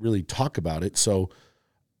didn't really talk about it. So,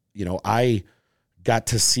 I got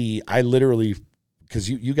to see, I literally, because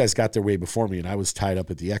you guys got there way before me, and I was tied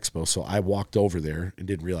up at the expo, so I walked over there and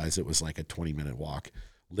didn't realize it was like a 20-minute walk.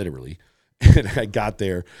 Literally. And I got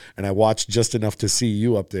there and I watched just enough to see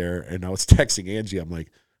you up there. And I was texting Angie. I'm like,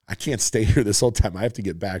 I can't stay here this whole time. I have to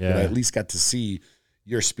get back. Yeah. But I at least got to see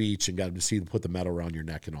your speech and got to see put the medal around your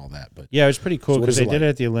neck and all that. But yeah, it was pretty cool because they did it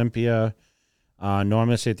at the Olympia.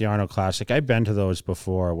 Normally at the Arnold Classic. I've been to those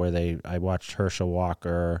before where I watched Herschel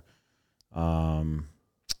Walker. Arnold's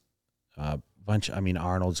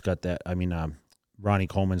got that. Ronnie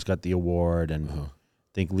Coleman's got the award and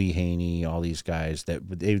I think Lee Haney, all these guys that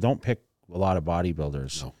they don't pick a lot of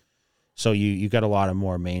bodybuilders. No. So you got a lot of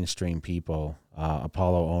more mainstream people.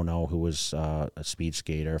 Apollo Ono, who was a speed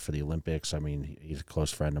skater for the Olympics. I mean, he's a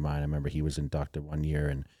close friend of mine. I remember he was inducted one year.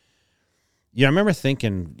 And I remember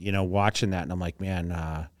thinking, watching that, and I'm like,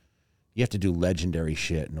 man, you have to do legendary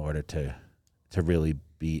shit in order to really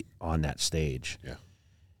be on that stage. Yeah.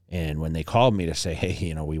 And when they called me to say,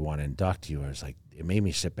 hey, we want to induct you, I was like, it made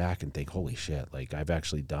me sit back and think, holy shit, like I've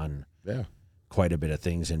actually done quite a bit of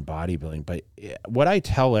things in bodybuilding. But what I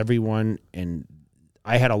tell everyone, and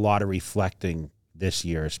I had a lot of reflecting this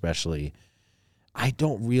year especially, I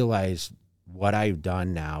don't realize what I've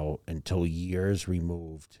done now until years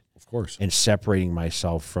removed. Of course. And separating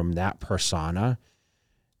myself from that persona.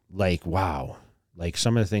 Like, wow. Like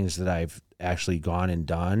some of the things that I've actually gone and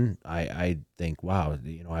done, I think, wow,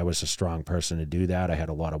 I was a strong person to do that. I had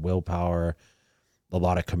a lot of willpower, a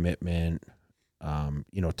lot of commitment,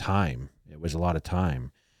 time. It was a lot of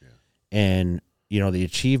time. Yeah. And, the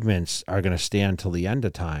achievements are going to stand till the end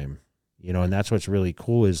of time, and that's what's really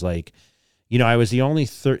cool is like, I was the only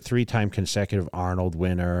 3-time consecutive Arnold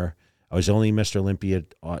winner. I was the only Mr. Olympia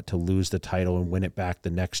to lose the title and win it back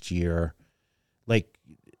the next year. Like,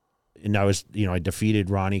 and I was, I defeated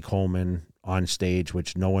Ronnie Coleman on stage,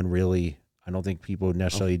 which no one really, I don't think people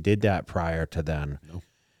necessarily did that prior to then. No.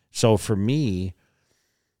 So for me,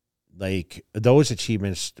 like those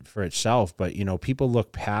achievements for itself, but people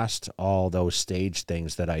look past all those stage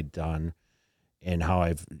things that I'd done and how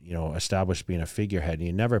I've, established being a figurehead. And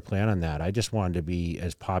you never plan on that. I just wanted to be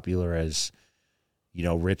as popular as,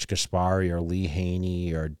 Rich Gaspari or Lee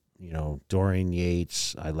Haney or, Dorian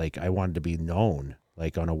Yates. I wanted to be known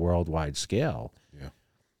like on a worldwide scale. Yeah.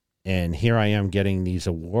 And here I am getting these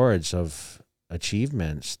awards of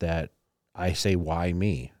achievements that I say, why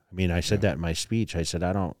me? I mean, I said that in my speech. I said,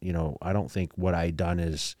 I don't think what I done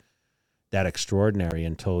is that extraordinary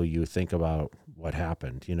until you think about what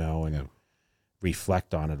happened, and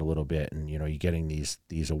reflect on it a little bit. And, you're getting these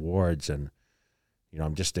awards, and,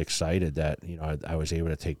 I'm just excited that, I was able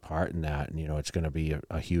to take part in that. And, it's going to be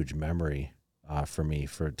a huge memory for me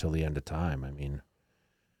till the end of time. I mean,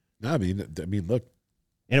 look.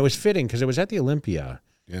 And it was fitting because it was at the Olympia.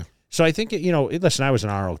 Yeah. So I think, listen, I was an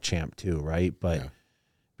RO champ too, right? But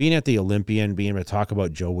being at the Olympia and being able to talk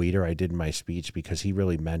about Joe Weider, I did in my speech because he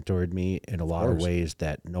really mentored me in a lot of ways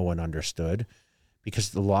that no one understood.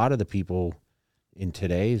 Because a lot of the people in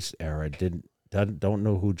today's era don't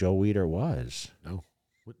know who Joe Weider was. No.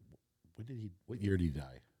 What year did he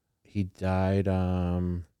die? He died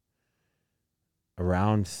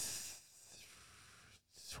around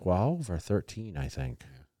 12 or 13, I think.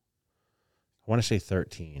 Yeah. I want to say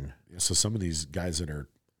 13. Yeah, so some of these guys that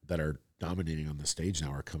are dominating on the stage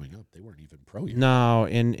now are coming up. They weren't even pro yet. No,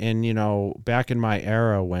 and back in my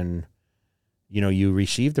era when you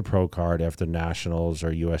received a pro card after nationals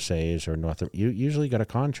or USAs or you usually got a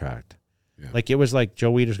contract. Yeah. Like it was like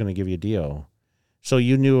Joe Weider's going to give you a deal. So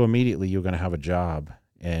you knew immediately you were going to have a job.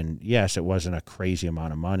 And yes, it wasn't a crazy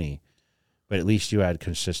amount of money, but at least you had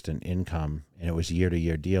consistent income, and it was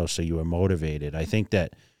year-to-year deal, so you were motivated. I think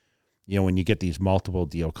that, when you get these multiple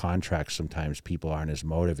deal contracts, sometimes people aren't as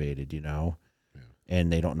motivated,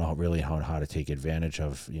 and they don't know really how to take advantage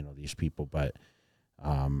of, these people. But,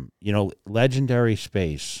 legendary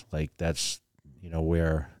space, like that's,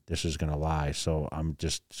 where this is going to lie. So I'm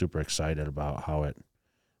just super excited about how it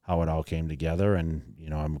all came together. And,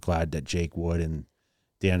 I'm glad that Jake Wood and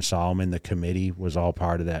Dan Solomon, the committee, was all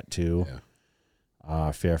part of that too.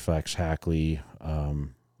 Yeah. Fairfax Hackley.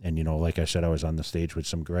 And, like I said, I was on the stage with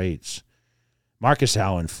some greats. Marcus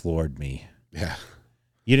Allen floored me. Yeah.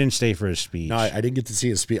 You didn't stay for his speech. No, I didn't get to see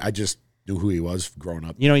his speech. I just knew who he was growing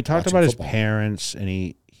up. He talked about football. His parents, and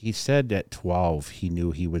he said at 12 he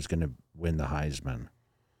knew he was going to win the Heisman.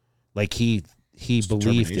 Like he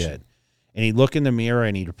believed it. And he'd look in the mirror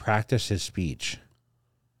and he'd practice his speech,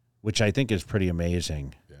 which I think is pretty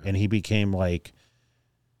amazing. Yeah. And he became like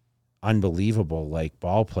unbelievable, like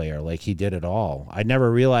ball player. Like he did it all. I never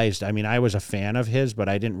realized, I was a fan of his, but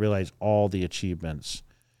I didn't realize all the achievements.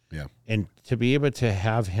 Yeah. And to be able to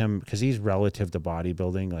have him, because he's relative to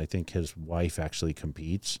bodybuilding, I think his wife actually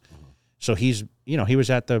competes. Mm-hmm. So he's, he was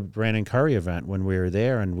at the Brandon Curry event when we were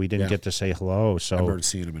there, and we didn't get to say hello. So I remember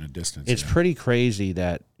seeing him in a distance. It's pretty crazy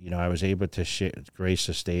that, I was able to grace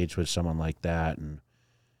the stage with someone like that. And,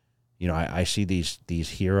 I see these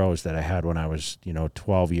heroes that I had when I was,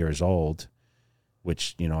 12 years old,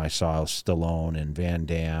 which, I saw Stallone and Van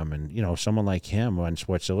Damme and, someone like him on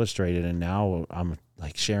Sports Illustrated. And now I'm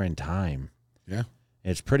like sharing time. Yeah.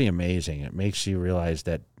 It's pretty amazing. It makes you realize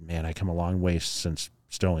that, man, I come a long way since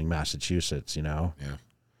Sterling, Massachusetts, Yeah.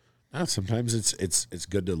 Now, sometimes it's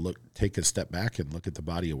good to take a step back and look at the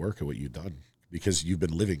body of work of what you've done, because you've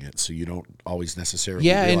been living it, so you don't always necessarily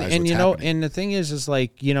realize what's happening. And the thing is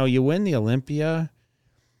like, you win the Olympia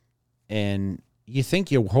and you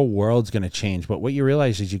think your whole world's going to change, but what you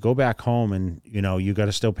realize is you go back home and, you got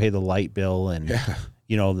to still pay the light bill and,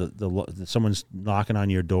 the someone's knocking on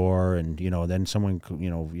your door and, then someone,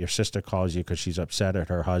 your sister calls you because she's upset at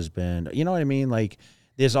her husband. You know what I mean? Like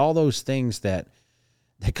there's all those things that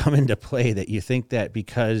come into play that you think that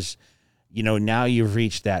because, now you've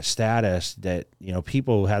reached that status that,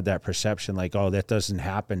 people have that perception like, oh, that doesn't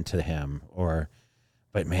happen to him,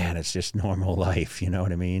 but man, it's just normal life. You know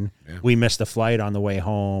what I mean? Yeah. We missed a flight on the way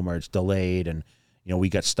home or it's delayed. And, we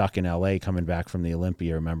got stuck in LA coming back from the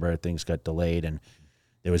Olympia. Remember, things got delayed and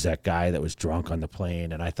there was that guy that was drunk on the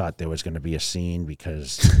plane. And I thought there was going to be a scene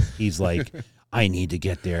because he's like, I need to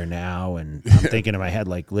get there now. And I'm thinking in my head,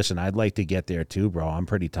 like, listen, I'd like to get there too, bro. I'm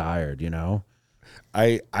pretty tired,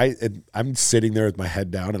 I'm sitting there with my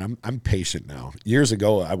head down, and I'm patient now. Years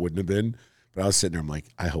ago, I wouldn't have been, but I was sitting there. I'm like,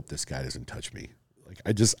 I hope this guy doesn't touch me. Like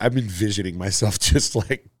I'm envisioning myself just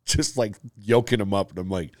like yoking him up, and I'm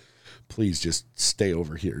like, please just stay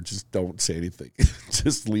over here. Just don't say anything.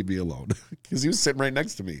 Just leave me alone, because he was sitting right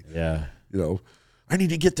next to me. Yeah, I need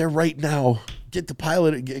to get there right now. Get the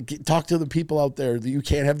pilot. Talk to the people out there. You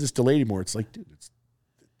can't have this delay anymore. It's like, dude,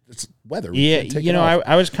 it's weather. Yeah,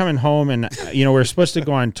 I was coming home and, we were supposed to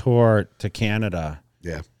go on tour to Canada.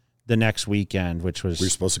 Yeah. The next weekend, which was... We were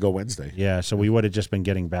supposed to go Wednesday. Yeah, so we would have just been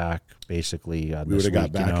getting back, basically. We would have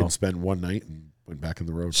got back and spent one night and went back on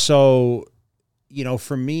the road. So,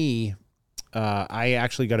 for me, I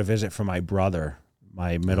actually got a visit from my brother,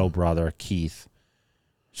 my middle brother, Keith.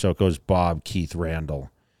 So it goes Bob, Keith,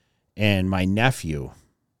 Randall. And my nephew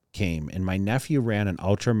came, and my nephew ran an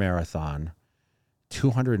ultra marathon,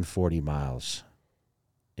 240 miles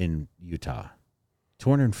in Utah.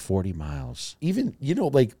 240 miles. Even,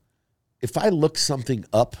 like if I look something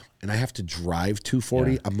up and I have to drive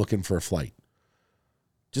 240, I'm looking for a flight.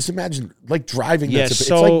 Just imagine like driving. Yeah, it's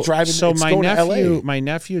like driving. So my nephew, my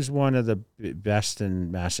nephew's one of the best in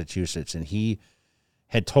Massachusetts, and he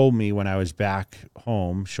had told me when I was back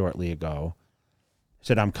home shortly ago,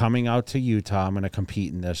 said, I'm coming out to Utah. I'm going to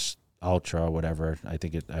compete in this ultra, whatever. I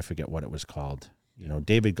forget what it was called.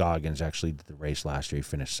 David Goggins actually did the race last year. He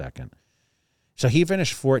finished second. So he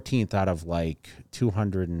finished 14th out of like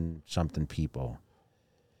 200 and something people.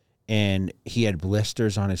 And he had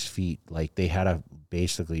blisters on his feet. Like they had to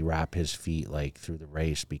basically wrap his feet like through the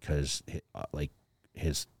race because like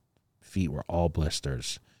his feet were all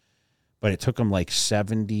blisters. But it took him like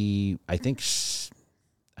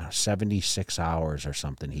 76 hours or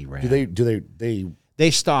something he ran.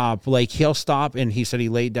 They stop. Like he'll stop, and he said he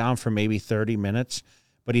laid down for maybe 30 minutes,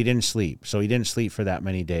 but he didn't sleep. So he didn't sleep for that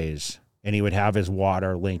many days. And he would have his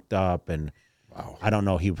water linked up, and I don't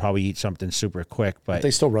know, he would probably eat something super quick. But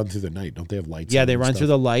they still run through the night, don't they have lights? Yeah, they run through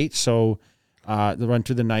the lights. So they run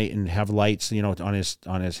through the night and have lights, on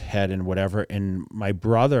his head and whatever. And my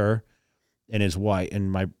brother and his wife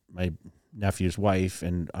and my nephew's wife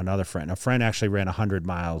and a friend actually ran 100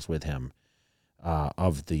 miles with him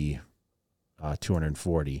of the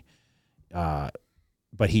 240.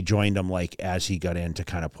 But he joined him like as he got in to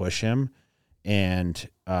kind of push him. And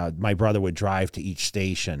my brother would drive to each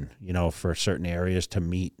station, for certain areas to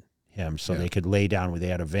meet him so they could lay down where they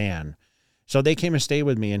had a van. So they came and stayed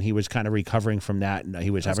with me, and he was kind of recovering from that. And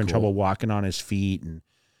he was having trouble walking on his feet. And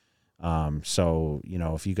so,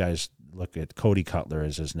 if you guys look at Cody Cutler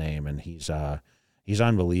is his name, and he's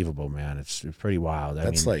unbelievable, man. It's pretty wild.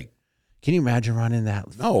 Can you imagine running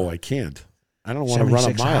that? No, I can't. I don't want to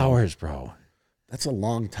run a mile. Hours, bro. That's a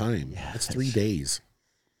long time. Yeah, that's 3 days.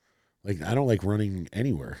 Like I don't like running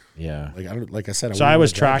anywhere. Yeah. Like I don't. Like I said. So I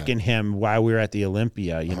was tracking him while we were at the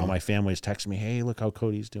Olympia. My family was texting me, "Hey, look how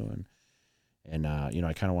Cody's doing." And I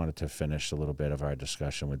kind of wanted to finish a little bit of our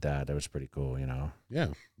discussion with that. That was pretty cool. Yeah.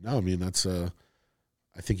 No, I mean that's. I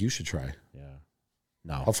think you should try. Yeah.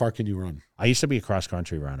 No. How far can you run? I used to be a cross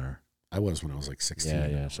country runner. I was when I was like 16.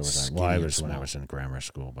 Yeah. So was I. Well, I was when I was in grammar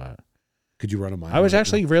school, but. Could you run a mile? I was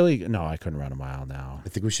actually no, I couldn't run a mile now. I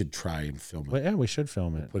think we should try and film it. Well, yeah, we should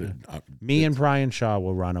film it. Put it Me and Brian Shaw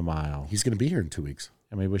will run a mile. He's going to be here in 2 weeks.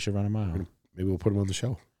 Yeah, maybe we should run a mile. Maybe we'll put him on the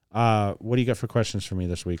show. What do you got for questions for me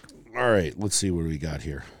this week? All right, let's see what we got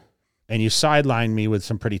here. And you sidelined me with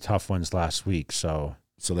some pretty tough ones last week, so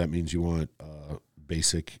that means you want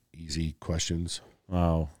basic, easy questions?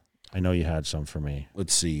 Oh, I know you had some for me.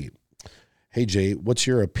 Let's see. Hey, Jay, what's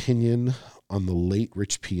your opinion on the late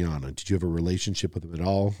Rich Piana? Did you have a relationship with him at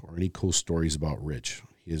all, or any cool stories about Rich?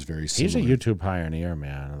 He is very similar. He's a YouTube pioneer,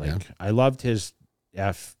 man. I loved his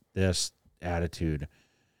this attitude.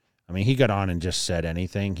 I mean, he got on and just said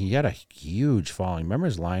anything. He had a huge following. Remember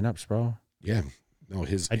his lineups, bro? Yeah. No,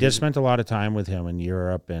 I just spent a lot of time with him in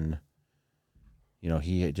Europe, and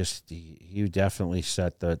he definitely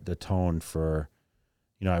set the tone for.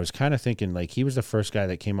 I was kind of thinking like he was the first guy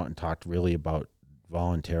that came out and talked really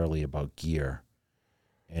voluntarily about gear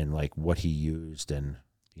and like what he used, and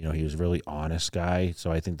he was a really honest guy.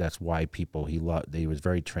 So I think that's why he was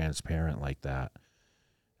very transparent like that.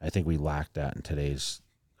 I think we lack that in today's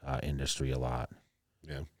industry a lot.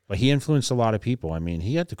 Yeah. But he influenced a lot of people. I mean,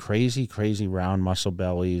 he had the crazy round muscle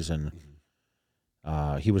bellies, and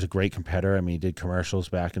he was a great competitor. I mean, he did commercials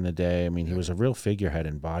back in the day. I mean, he was a real figurehead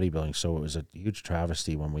in bodybuilding. So it was a huge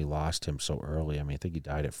travesty when we lost him so early. I mean, I think he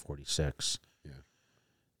died at 46. Yeah.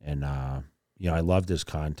 And, I loved his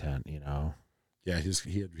content, Yeah,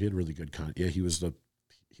 he had really good content. Yeah, he was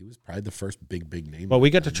probably the first big name. Well, we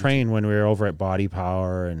got to train when we were over at Body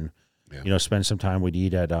Power, and, spend some time. We'd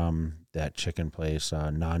eat at that chicken place,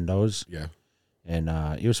 Nando's. Yeah. And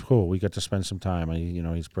it was cool. We got to spend some time.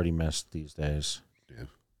 He's pretty missed these days. Yeah.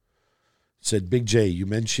 Said Big J, you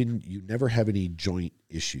mentioned you never have any joint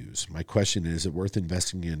issues. My question is it worth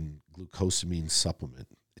investing in glucosamine supplement?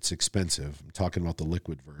 It's expensive. I'm talking about the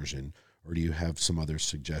liquid version. Or do you have some other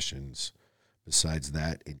suggestions besides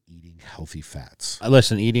that in eating healthy fats?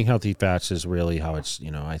 Listen, eating healthy fats is really how it's,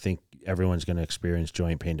 I think everyone's going to experience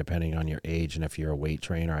joint pain depending on your age. And if you're a weight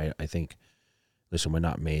trainer, I think, listen, we're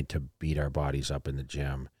not made to beat our bodies up in the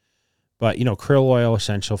gym. But, krill oil,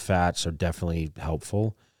 essential fats are definitely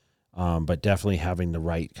helpful. But definitely having the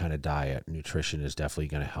right kind of diet, nutrition is definitely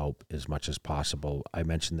going to help as much as possible. I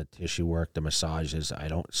mentioned the tissue work, the massages. I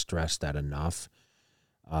don't stress that enough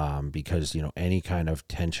because, any kind of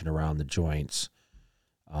tension around the joints,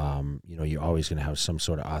 you're always going to have some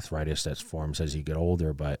sort of arthritis that forms as you get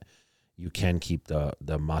older, but you can keep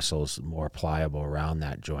the muscles more pliable around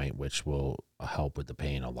that joint, which will help with the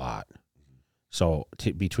pain a lot. So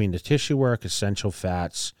between the tissue work, essential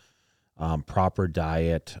fats, proper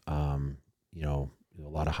diet, a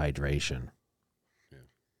lot of hydration. Yeah.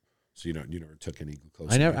 So you never took any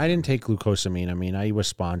glucosamine? I didn't take glucosamine. I mean, I was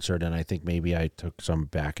sponsored, and I think maybe I took some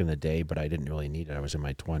back in the day, but I didn't really need it. I was in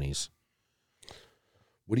my 20s.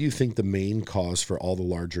 What do you think the main cause for all the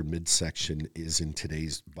larger midsection is in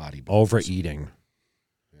today's bodybuilding? Overeating.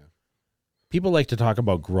 Yeah. People like to talk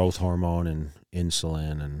about growth hormone and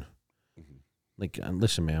insulin, and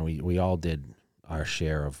listen, man, we all did our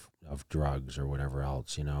share of drugs or whatever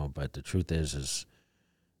else, but the truth is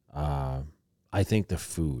I think the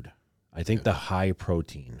food, I think the high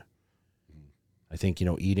protein, I think,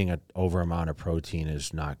 eating an over amount of protein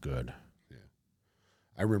is not good. Yeah.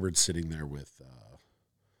 I remembered sitting there with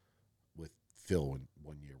Phil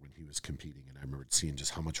one year when he was competing, and I remembered seeing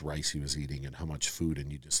just how much rice he was eating and how much food, and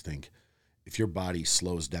you just think, if your body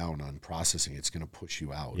slows down on processing, it's going to push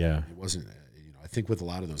you out. Yeah. It wasn't, I think with a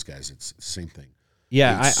lot of those guys, it's the same thing.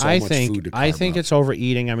 Yeah, I think it's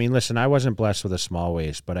overeating. I mean, listen, I wasn't blessed with a small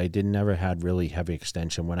waist, but I never had really heavy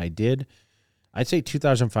extension. When I did, I'd say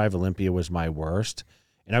 2005 Olympia was my worst,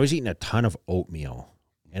 and I was eating a ton of oatmeal,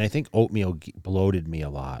 and I think oatmeal bloated me a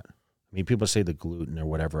lot. I mean, people say the gluten or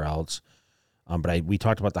whatever else, but we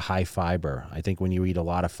talked about the high fiber. I think when you eat a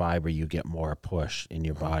lot of fiber, you get more push in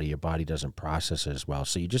your body. Your body doesn't process it as well,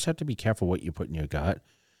 so you just have to be careful what you put in your gut.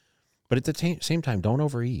 But at the same time, don't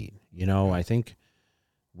overeat. I think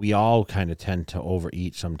we all kind of tend to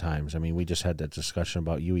overeat sometimes. I mean, we just had that discussion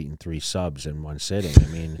about you eating 3 subs in one sitting. I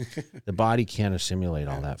mean, the body can't assimilate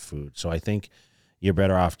all that food. So I think you're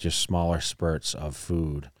better off just smaller spurts of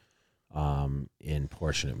food in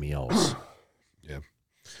portionate meals. Yeah.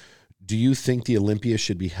 Do you think the Olympia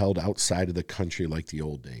should be held outside of the country like the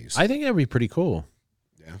old days? I think that'd be pretty cool.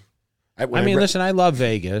 Yeah. Listen, I love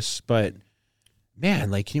Vegas, but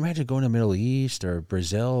man, can you imagine going to the Middle East or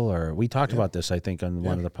Brazil? Or we talked about this, I think, on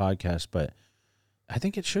one of the podcasts, but I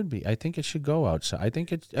think it should be. I think it should go outside.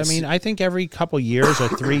 I think every couple years or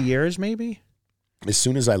 3 years, maybe. As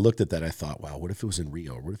soon as I looked at that, I thought, wow, what if it was in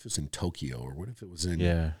Rio? Or what if it was in Tokyo? Or what if it was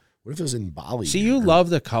in what if it was in Bali? See, you love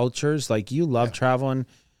the cultures. You love traveling.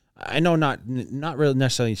 I know not really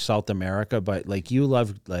necessarily South America, but you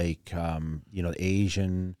love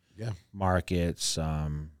Asian markets.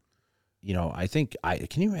 I think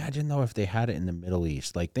can you imagine though if they had it in the Middle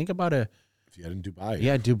East? Think about if you had it in Dubai.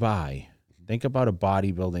 Yeah, Dubai. Think about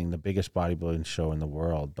the biggest bodybuilding show in the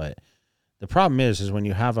world. But the problem is when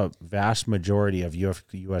you have a vast majority of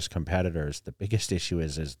U.S. competitors, the biggest issue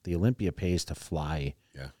is the Olympia pays to fly.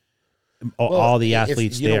 Yeah. All the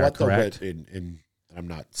athletes there, correct? Though, and I'm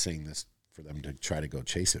not saying this for them to try to go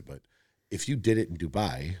chase it, but if you did it in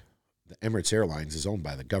Dubai, the Emirates Airlines is owned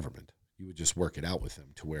by the government. You would just work it out with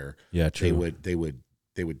them to where they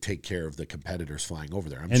would take care of the competitors flying over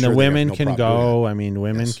there. The women can go. I mean,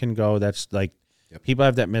 women can go. That's people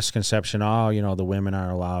have that misconception. The women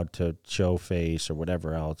aren't allowed to show face or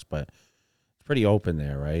whatever else, but it's pretty open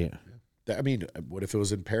there, right? I mean, what if it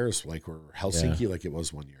was in Paris, or Helsinki, like it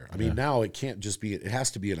was one year? I mean, now it can't just be. It has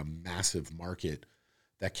to be in a massive market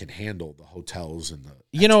that can handle the hotels and the.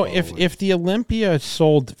 If the Olympia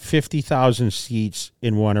sold 50,000 seats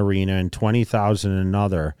in one arena and 20,000 in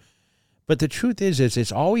another, but the truth is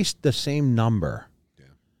it's always the same number.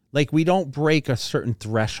 Yeah. We don't break a certain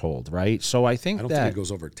threshold, right? So I don't think it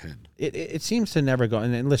goes over 10. It seems to never go.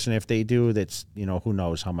 And listen, if they do, that's who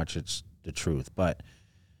knows how much it's the truth, but.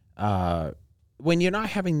 When you're not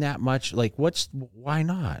having that much, why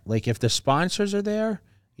not? If the sponsors are there,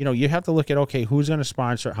 you have to look at, okay, who's going to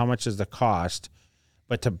sponsor, how much is the cost,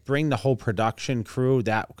 but to bring the whole production crew,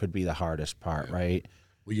 that could be the hardest part, right?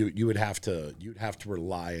 Well, you'd have to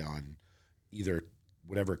rely on either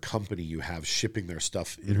whatever company you have shipping their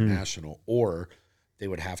stuff international, or they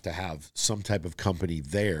would have to have some type of company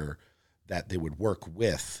there that they would work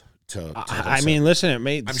with. Listen,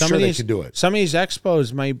 I'm sure they can do it. Some of these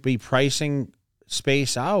expos might be pricing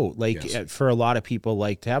space out, for a lot of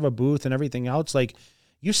people, to have a booth and everything else.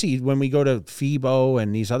 You see, when we go to FIBO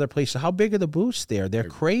and these other places, how big are the booths there? They're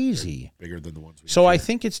crazy. They're bigger than the ones we So I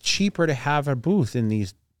think it's cheaper to have a booth in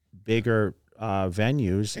these bigger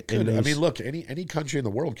venues. It could. I mean, look, any country in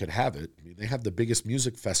the world could have it. I mean, they have the biggest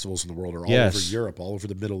music festivals in the world, are all over Europe, all over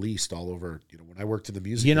the Middle East, all over. When I worked in the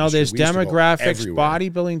music, industry, there's demographics.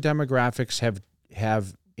 Bodybuilding demographics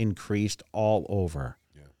have increased all over.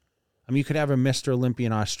 Yeah. I mean, you could have a Mr. Olympia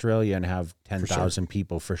in Australia and have 10,000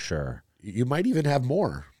 people for sure. You might even have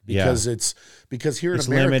more because because here in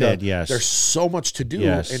America, limited, there's so much to do.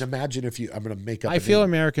 Yes. And imagine if I'm going to make up. I feel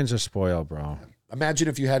Americans are spoiled, bro. Imagine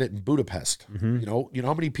if you had it in Budapest. Mm-hmm. You know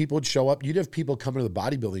how many people would show up? You'd have people coming to the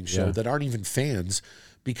bodybuilding show that aren't even fans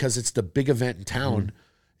because it's the big event in town.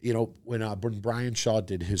 Mm-hmm. When Brian Shaw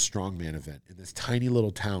did his strongman event in this tiny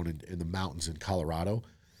little town in the mountains in Colorado,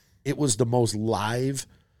 it was the most live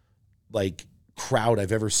crowd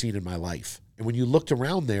I've ever seen in my life. And when you looked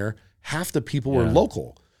around there, half the people were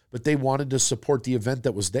local, but they wanted to support the event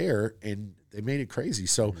that was there, and they made it crazy.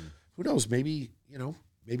 So who knows? Maybe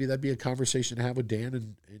that'd be a conversation to have with Dan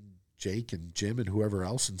and Jake and Jim and whoever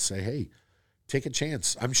else and say, hey, take a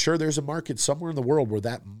chance. I'm sure there's a market somewhere in the world where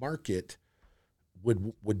that market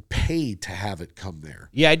would pay to have it come there.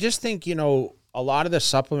 Yeah, I just think, a lot of the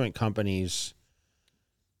supplement companies,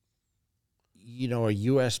 are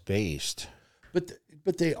U.S. based. But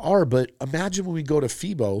they are. But imagine when we go to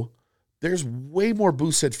FIBO, there's way more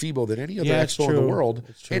booths at FIBO than any other expo in the world.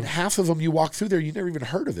 And half of them you walk through there, you never even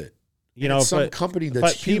heard of it. It's some company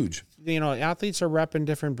that's huge. Athletes are repping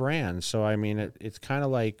different brands. So, I mean, it's kind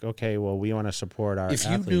of like, okay, well, we want to support our athletes.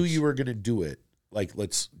 If you knew you were going to do it,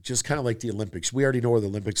 let's just kind of like the Olympics. We already know where the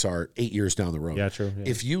Olympics are 8 years down the road. Yeah, true. Yeah.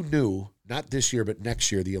 If you knew, not this year, but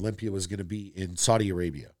next year, the Olympia was going to be in Saudi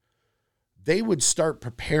Arabia, they would start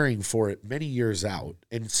preparing for it many years out.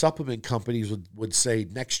 And supplement companies would say,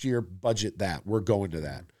 next year, budget that. We're going to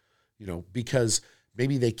that. Because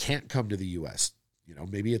maybe they can't come to the U.S.,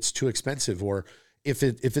 maybe it's too expensive, or if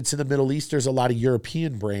it's in the Middle East, there's a lot of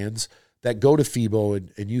European brands that go to FIBO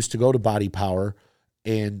and used to go to Body Power,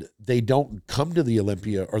 and they don't come to the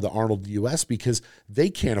Olympia or the Arnold US because they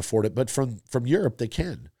can't afford it. But from Europe, they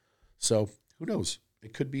can. So who knows?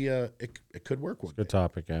 It could be it could work one. Good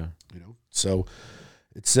topic, yeah. So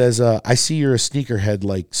it says, I see you're a sneakerhead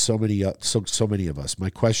like so many of us. My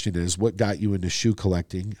question is, what got you into shoe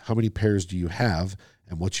collecting? How many pairs do you have?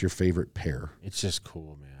 And what's your favorite pair? It's just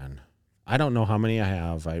cool, man. I don't know how many I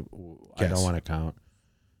have. I don't want to count.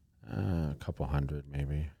 A couple hundred,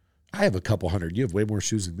 maybe. I have a couple hundred. You have way more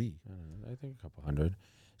shoes than me. I think a couple hundred.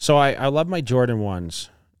 So I love my Jordan 1s,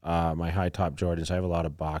 my high-top Jordans. I have a lot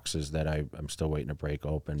of boxes that I'm still waiting to break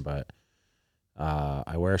open, but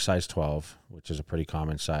I wear a size 12, which is a pretty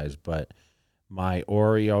common size. But my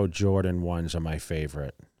Oreo Jordan 1s are my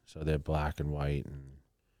favorite. So they're black and white,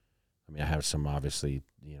 and I have some obviously,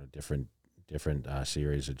 different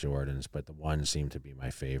series of Jordans, but the ones seem to be my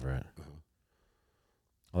favorite.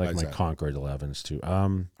 I like my Concord 11s too.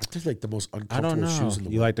 Aren't they the most uncomfortable shoes in the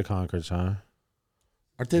world? You like the Concords, huh?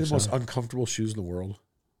 Aren't they the most uncomfortable shoes in the world?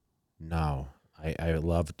 No, I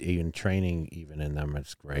love even training even in them.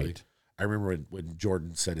 It's great. Really? I remember when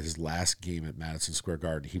Jordan said his last game at Madison Square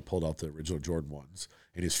Garden, he pulled out the original Jordan 1s,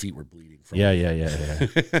 and his feet were bleeding from it.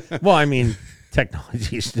 Yeah. Well,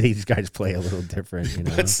 technology, these guys play a little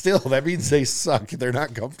different, But still, that means they suck. They're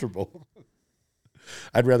not comfortable.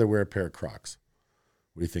 I'd rather wear a pair of Crocs.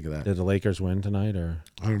 What do you think of that? Did the Lakers win tonight, or?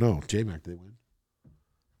 I don't know. J-Mac, did they win?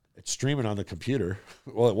 It's streaming on the computer.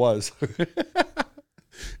 Well, it was.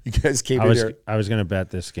 You guys came in here. I was going to bet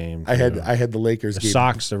this game. I had the Lakers game.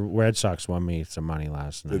 The Red Sox won me some money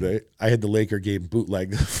last night. Did they? I had the Laker game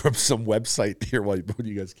bootleg from some website here when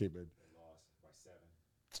you guys came in. They lost by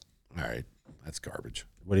 7. All right. That's garbage.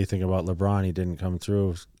 What do you think about LeBron? He didn't come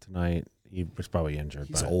through tonight. He was probably injured.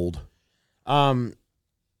 He's old.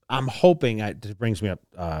 I'm hoping, it brings me up,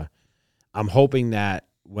 I'm hoping that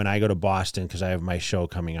when I go to Boston, because I have my show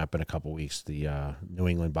coming up in a couple weeks, the New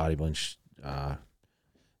England Bodybuilding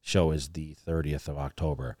show is the 30th of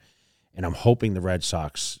October. And I'm hoping the Red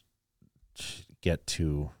Sox get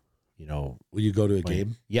to, Will you go to a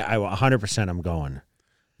game? Yeah, 100% I'm going.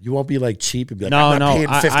 You won't be cheap and be like, I'm not paying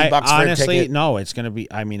 $50 for honestly, a ticket. No, it's going to be,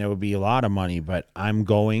 it would be a lot of money, but I'm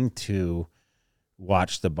going to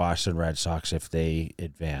watch the Boston Red Sox if they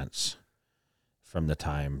advance from the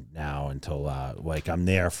time now until, I'm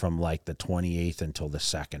there from the 28th until the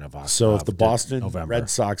 2nd of October. So if the Boston Red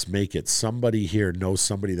Sox make it, somebody here knows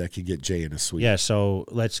somebody that could get Jay in a suite. Yeah, so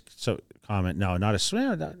comment. No, not a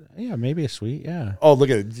suite. Yeah, maybe a suite, yeah. Oh, look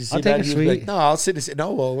at it. I'll take a suite. No, I'll sit and say,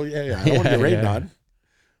 no, well, yeah. I don't want to get rained on.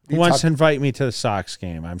 Who wants to invite me to the Sox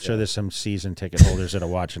game? I'm sure there's some season ticket holders that are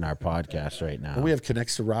watching our podcast right now. Well, we have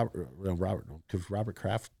connects to Robert. Could Robert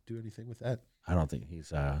Kraft do anything with that? I don't think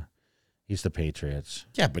he's He's the Patriots.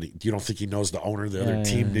 Yeah, but you don't think he knows the owner of the other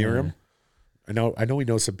team near him? I know he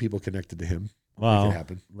knows some people connected to him. Well, Make it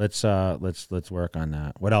happen. Let's work on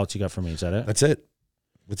that. What else you got for me? Is that it? That's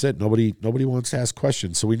it. Nobody wants to ask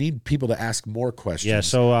questions, so we need people to ask more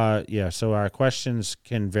questions. Yeah. So our questions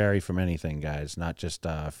can vary from anything, guys, not just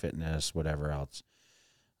fitness, whatever else.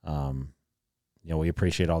 We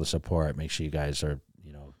appreciate all the support. Make sure you guys are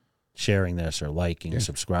sharing this or liking,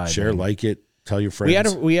 subscribing, share, like it, tell your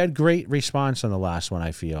friends. We had great response on the last one.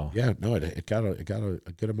 I feel. Yeah, no, it got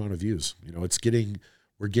a good amount of views.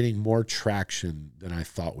 We're getting more traction than I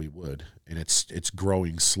thought we would, and it's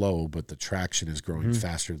growing slow, but the traction is growing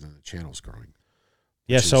faster than the channel's growing.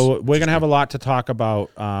 Yeah, so we're gonna have a lot to talk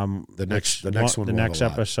about. The next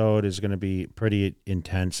episode is gonna be pretty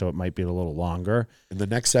intense, so it might be a little longer. And the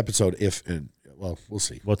next episode, we'll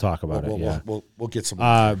see. We'll talk about it. We'll get some.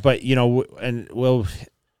 But we'll.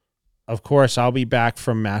 Of course, I'll be back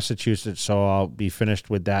from Massachusetts, so I'll be finished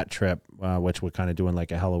with that trip, which we're kind of doing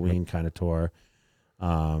like a Halloween kind of tour.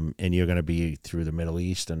 And you're going to be through the Middle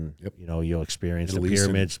East, and you'll experience the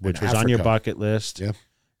pyramids, which was on your bucket list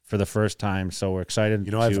for the first time. So we're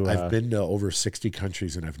excited. I've been to over 60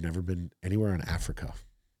 countries, and I've never been anywhere in Africa.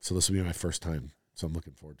 So this will be my first time. So I'm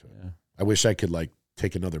looking forward to it. Yeah. I wish I could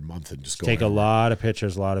take another month and just go. Take a lot of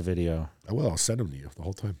pictures, a lot of video. I will. I'll send them to you the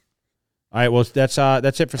whole time. All right. Well, that's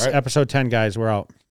it for episode 10, guys. We're out.